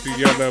remember what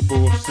the other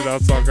bullshit I'll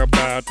talk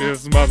about.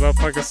 This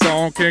motherfucking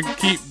song can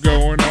keep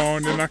going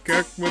on, and I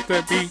got with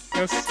that beat.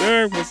 Yes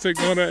sir, what's it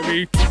gonna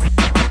be?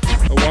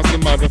 I want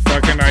some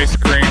motherfucking ice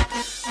cream.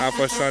 Half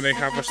a sunny,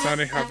 half a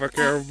sunny, half a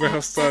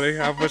caramel sunny,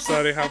 half a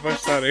sunny, half a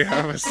sunny,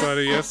 half a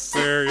sunny. Yes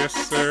sir, yes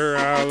sir.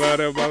 I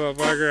love it,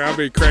 motherfucker. I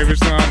be craving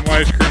some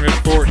ice cream. It's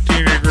 14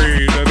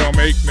 degrees. That don't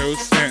make no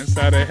sense.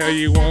 How the hell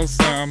you want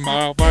some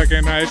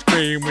motherfucking ice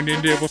cream when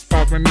your nipples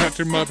popping out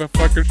your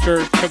motherfucking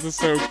shirt? Cause it's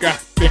so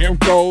goddamn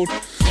cold.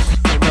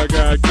 Oh my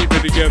god, keep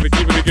it together,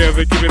 keep it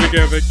together, keep it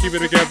together, keep it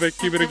together,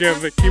 keep it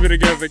together, keep it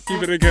together,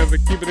 keep it together,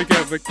 keep it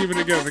together, keep it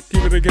together,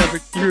 keep it together,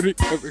 keep it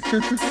together.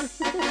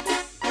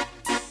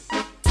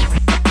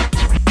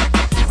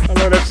 I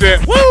love that shit.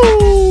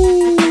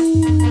 Woo!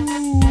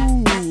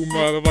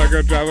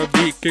 Motherfucker, drop a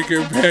beat, kick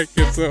it back.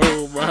 It's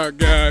oh my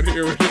god,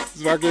 here it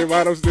is. Rocky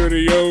Bottom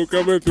Studio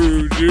coming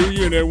through.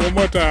 G-Unit one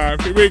more time.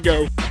 Here we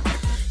go.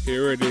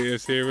 Here it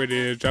is, here it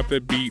is. Drop the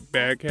beat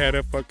back. Had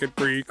a fucking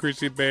free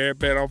Crazy Bear,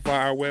 bet on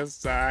fire.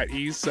 West side,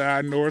 east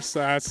side, north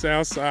side,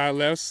 south side,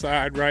 left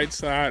side, right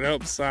side,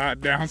 up side,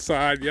 down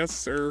side. Yes,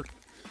 sir.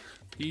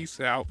 Peace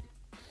out.